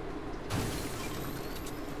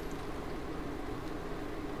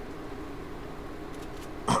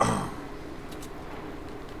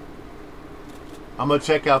 I'm going to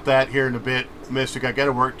check out that here in a bit, Mystic. I got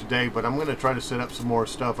to work today, but I'm going to try to set up some more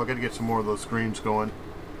stuff. I got to get some more of those screens going.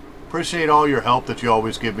 Appreciate all your help that you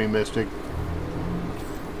always give me, Mystic.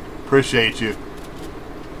 Appreciate you.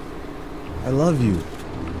 I love you.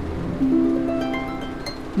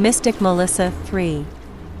 Mystic Melissa 3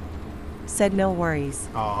 said no worries.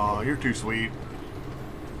 Oh, you're too sweet.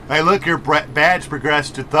 Hey, look, your badge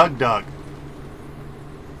progressed to Thug Duck.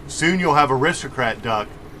 Soon you'll have Aristocrat Duck.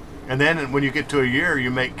 And then when you get to a year,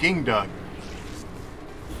 you make King Duck.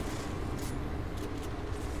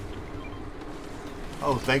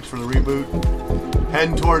 Oh, thanks for the reboot.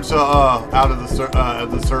 Heading towards out of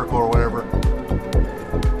the circle or whatever.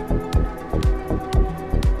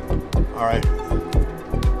 All right.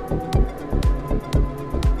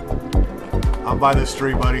 I'm by this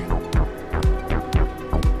tree, buddy.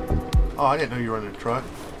 Oh, I didn't know you were in a truck.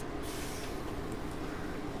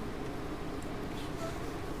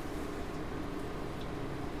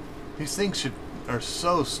 These things are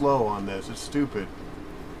so slow on this. It's stupid.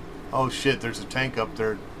 Oh shit, there's a tank up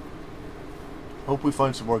there. Hope we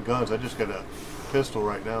find some more guns. I just got a pistol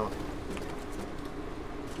right now.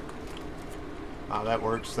 Ah, that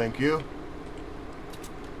works. Thank you.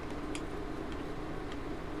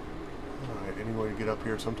 Alright, any way to get up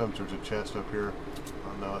here? Sometimes there's a chest up here.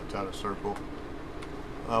 Oh no, it's out of circle.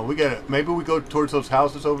 We gotta, maybe we go towards those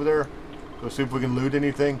houses over there. Go see if we can loot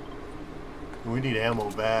anything. We need ammo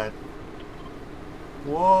bad.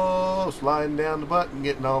 Whoa, sliding down the button,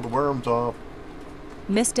 getting all the worms off.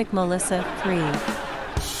 Mystic Melissa 3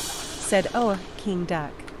 said, oh, King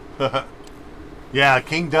Duck. Yeah,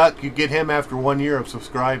 King Duck, you get him after 1 year of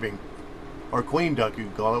subscribing. Or Queen Duck, you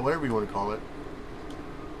can call it, whatever you want to call it.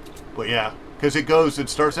 But yeah, because it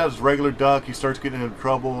starts out as regular duck, he starts getting into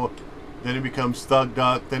trouble, then it becomes Thug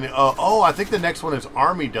Duck, then oh, I think the next one is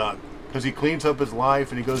Army Duck, because he cleans up his life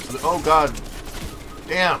and he goes to the, oh god,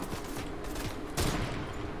 damn.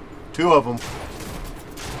 2 of them.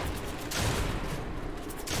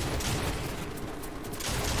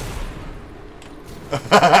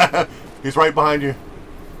 He's right behind you.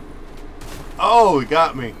 Oh, he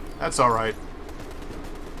got me. That's alright.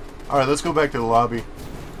 Alright, let's go back to the lobby.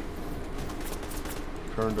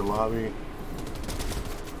 Turn to lobby.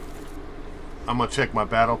 I'm going to check my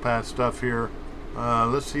battle pass stuff here.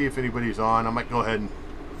 Let's see if anybody's on. I might go ahead and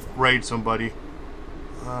raid somebody.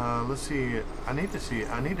 Let's see. I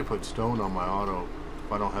need to put stone on my auto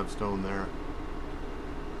if I don't have stone there.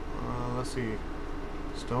 Let's see.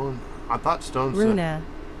 Stone. I thought stone. Runa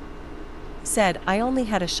said, I only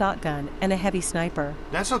had a shotgun and a heavy sniper.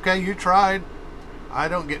 That's okay. You tried. I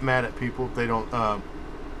don't get mad at people if they don't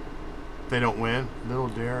win. Little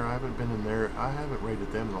Dare. I haven't been in there. I haven't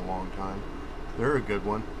raided them in a long time. They're a good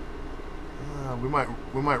one. We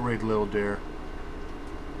might raid Little Dare.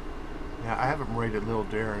 Yeah, I haven't raided Little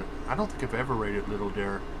Dare. I don't think I've ever raided Little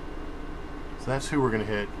Dare. So that's who we're going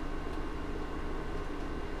to hit.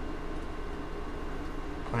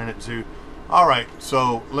 Planet Zoo. Alright,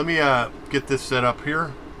 so let me get this set up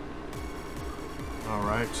here.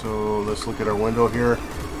 Alright, so let's look at our window here.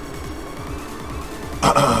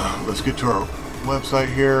 Let's get to our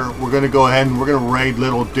website here. We're going to go ahead and we're going to raid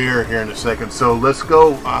Little Dare here in a second. So let's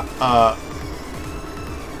go...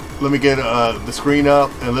 let me get the screen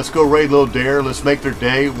up and let's go raid Little Dare. Let's make their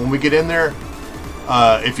day. When we get in there,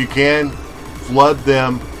 if you can, flood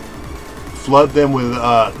them with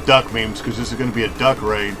duck memes because this is going to be a duck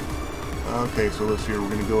raid. Okay, so let's see. We're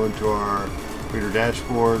going to go into our reader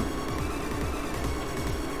dashboard.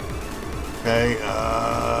 Okay,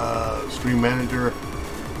 stream manager.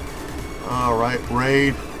 All right,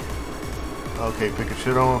 raid. Okay, pick a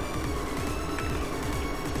shit on.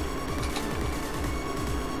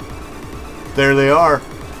 There they are.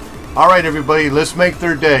 All right, everybody, let's make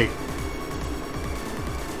their day.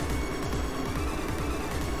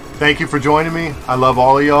 Thank you for joining me. I love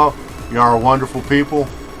all of y'all. You are wonderful people,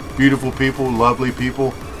 beautiful people, lovely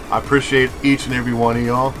people. I appreciate each and every one of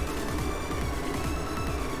y'all.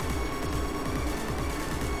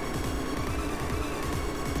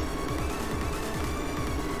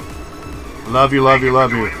 Love you, love you,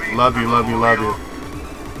 love you. Love you, love you, love you.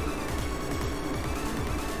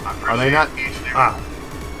 Are they not? Ah.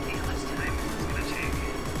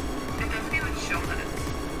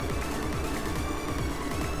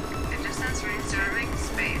 It just says reserving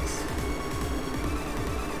space.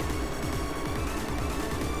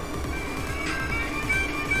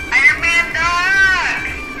 IronManDuck!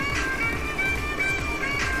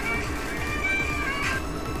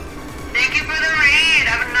 Thank you for the raid.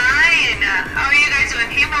 I'm 9. How are you guys doing?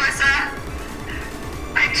 Hey, Melissa.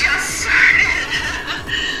 I just started.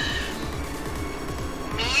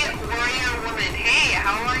 Me, warrior woman. Hey,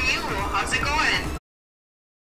 how are you? How's it going?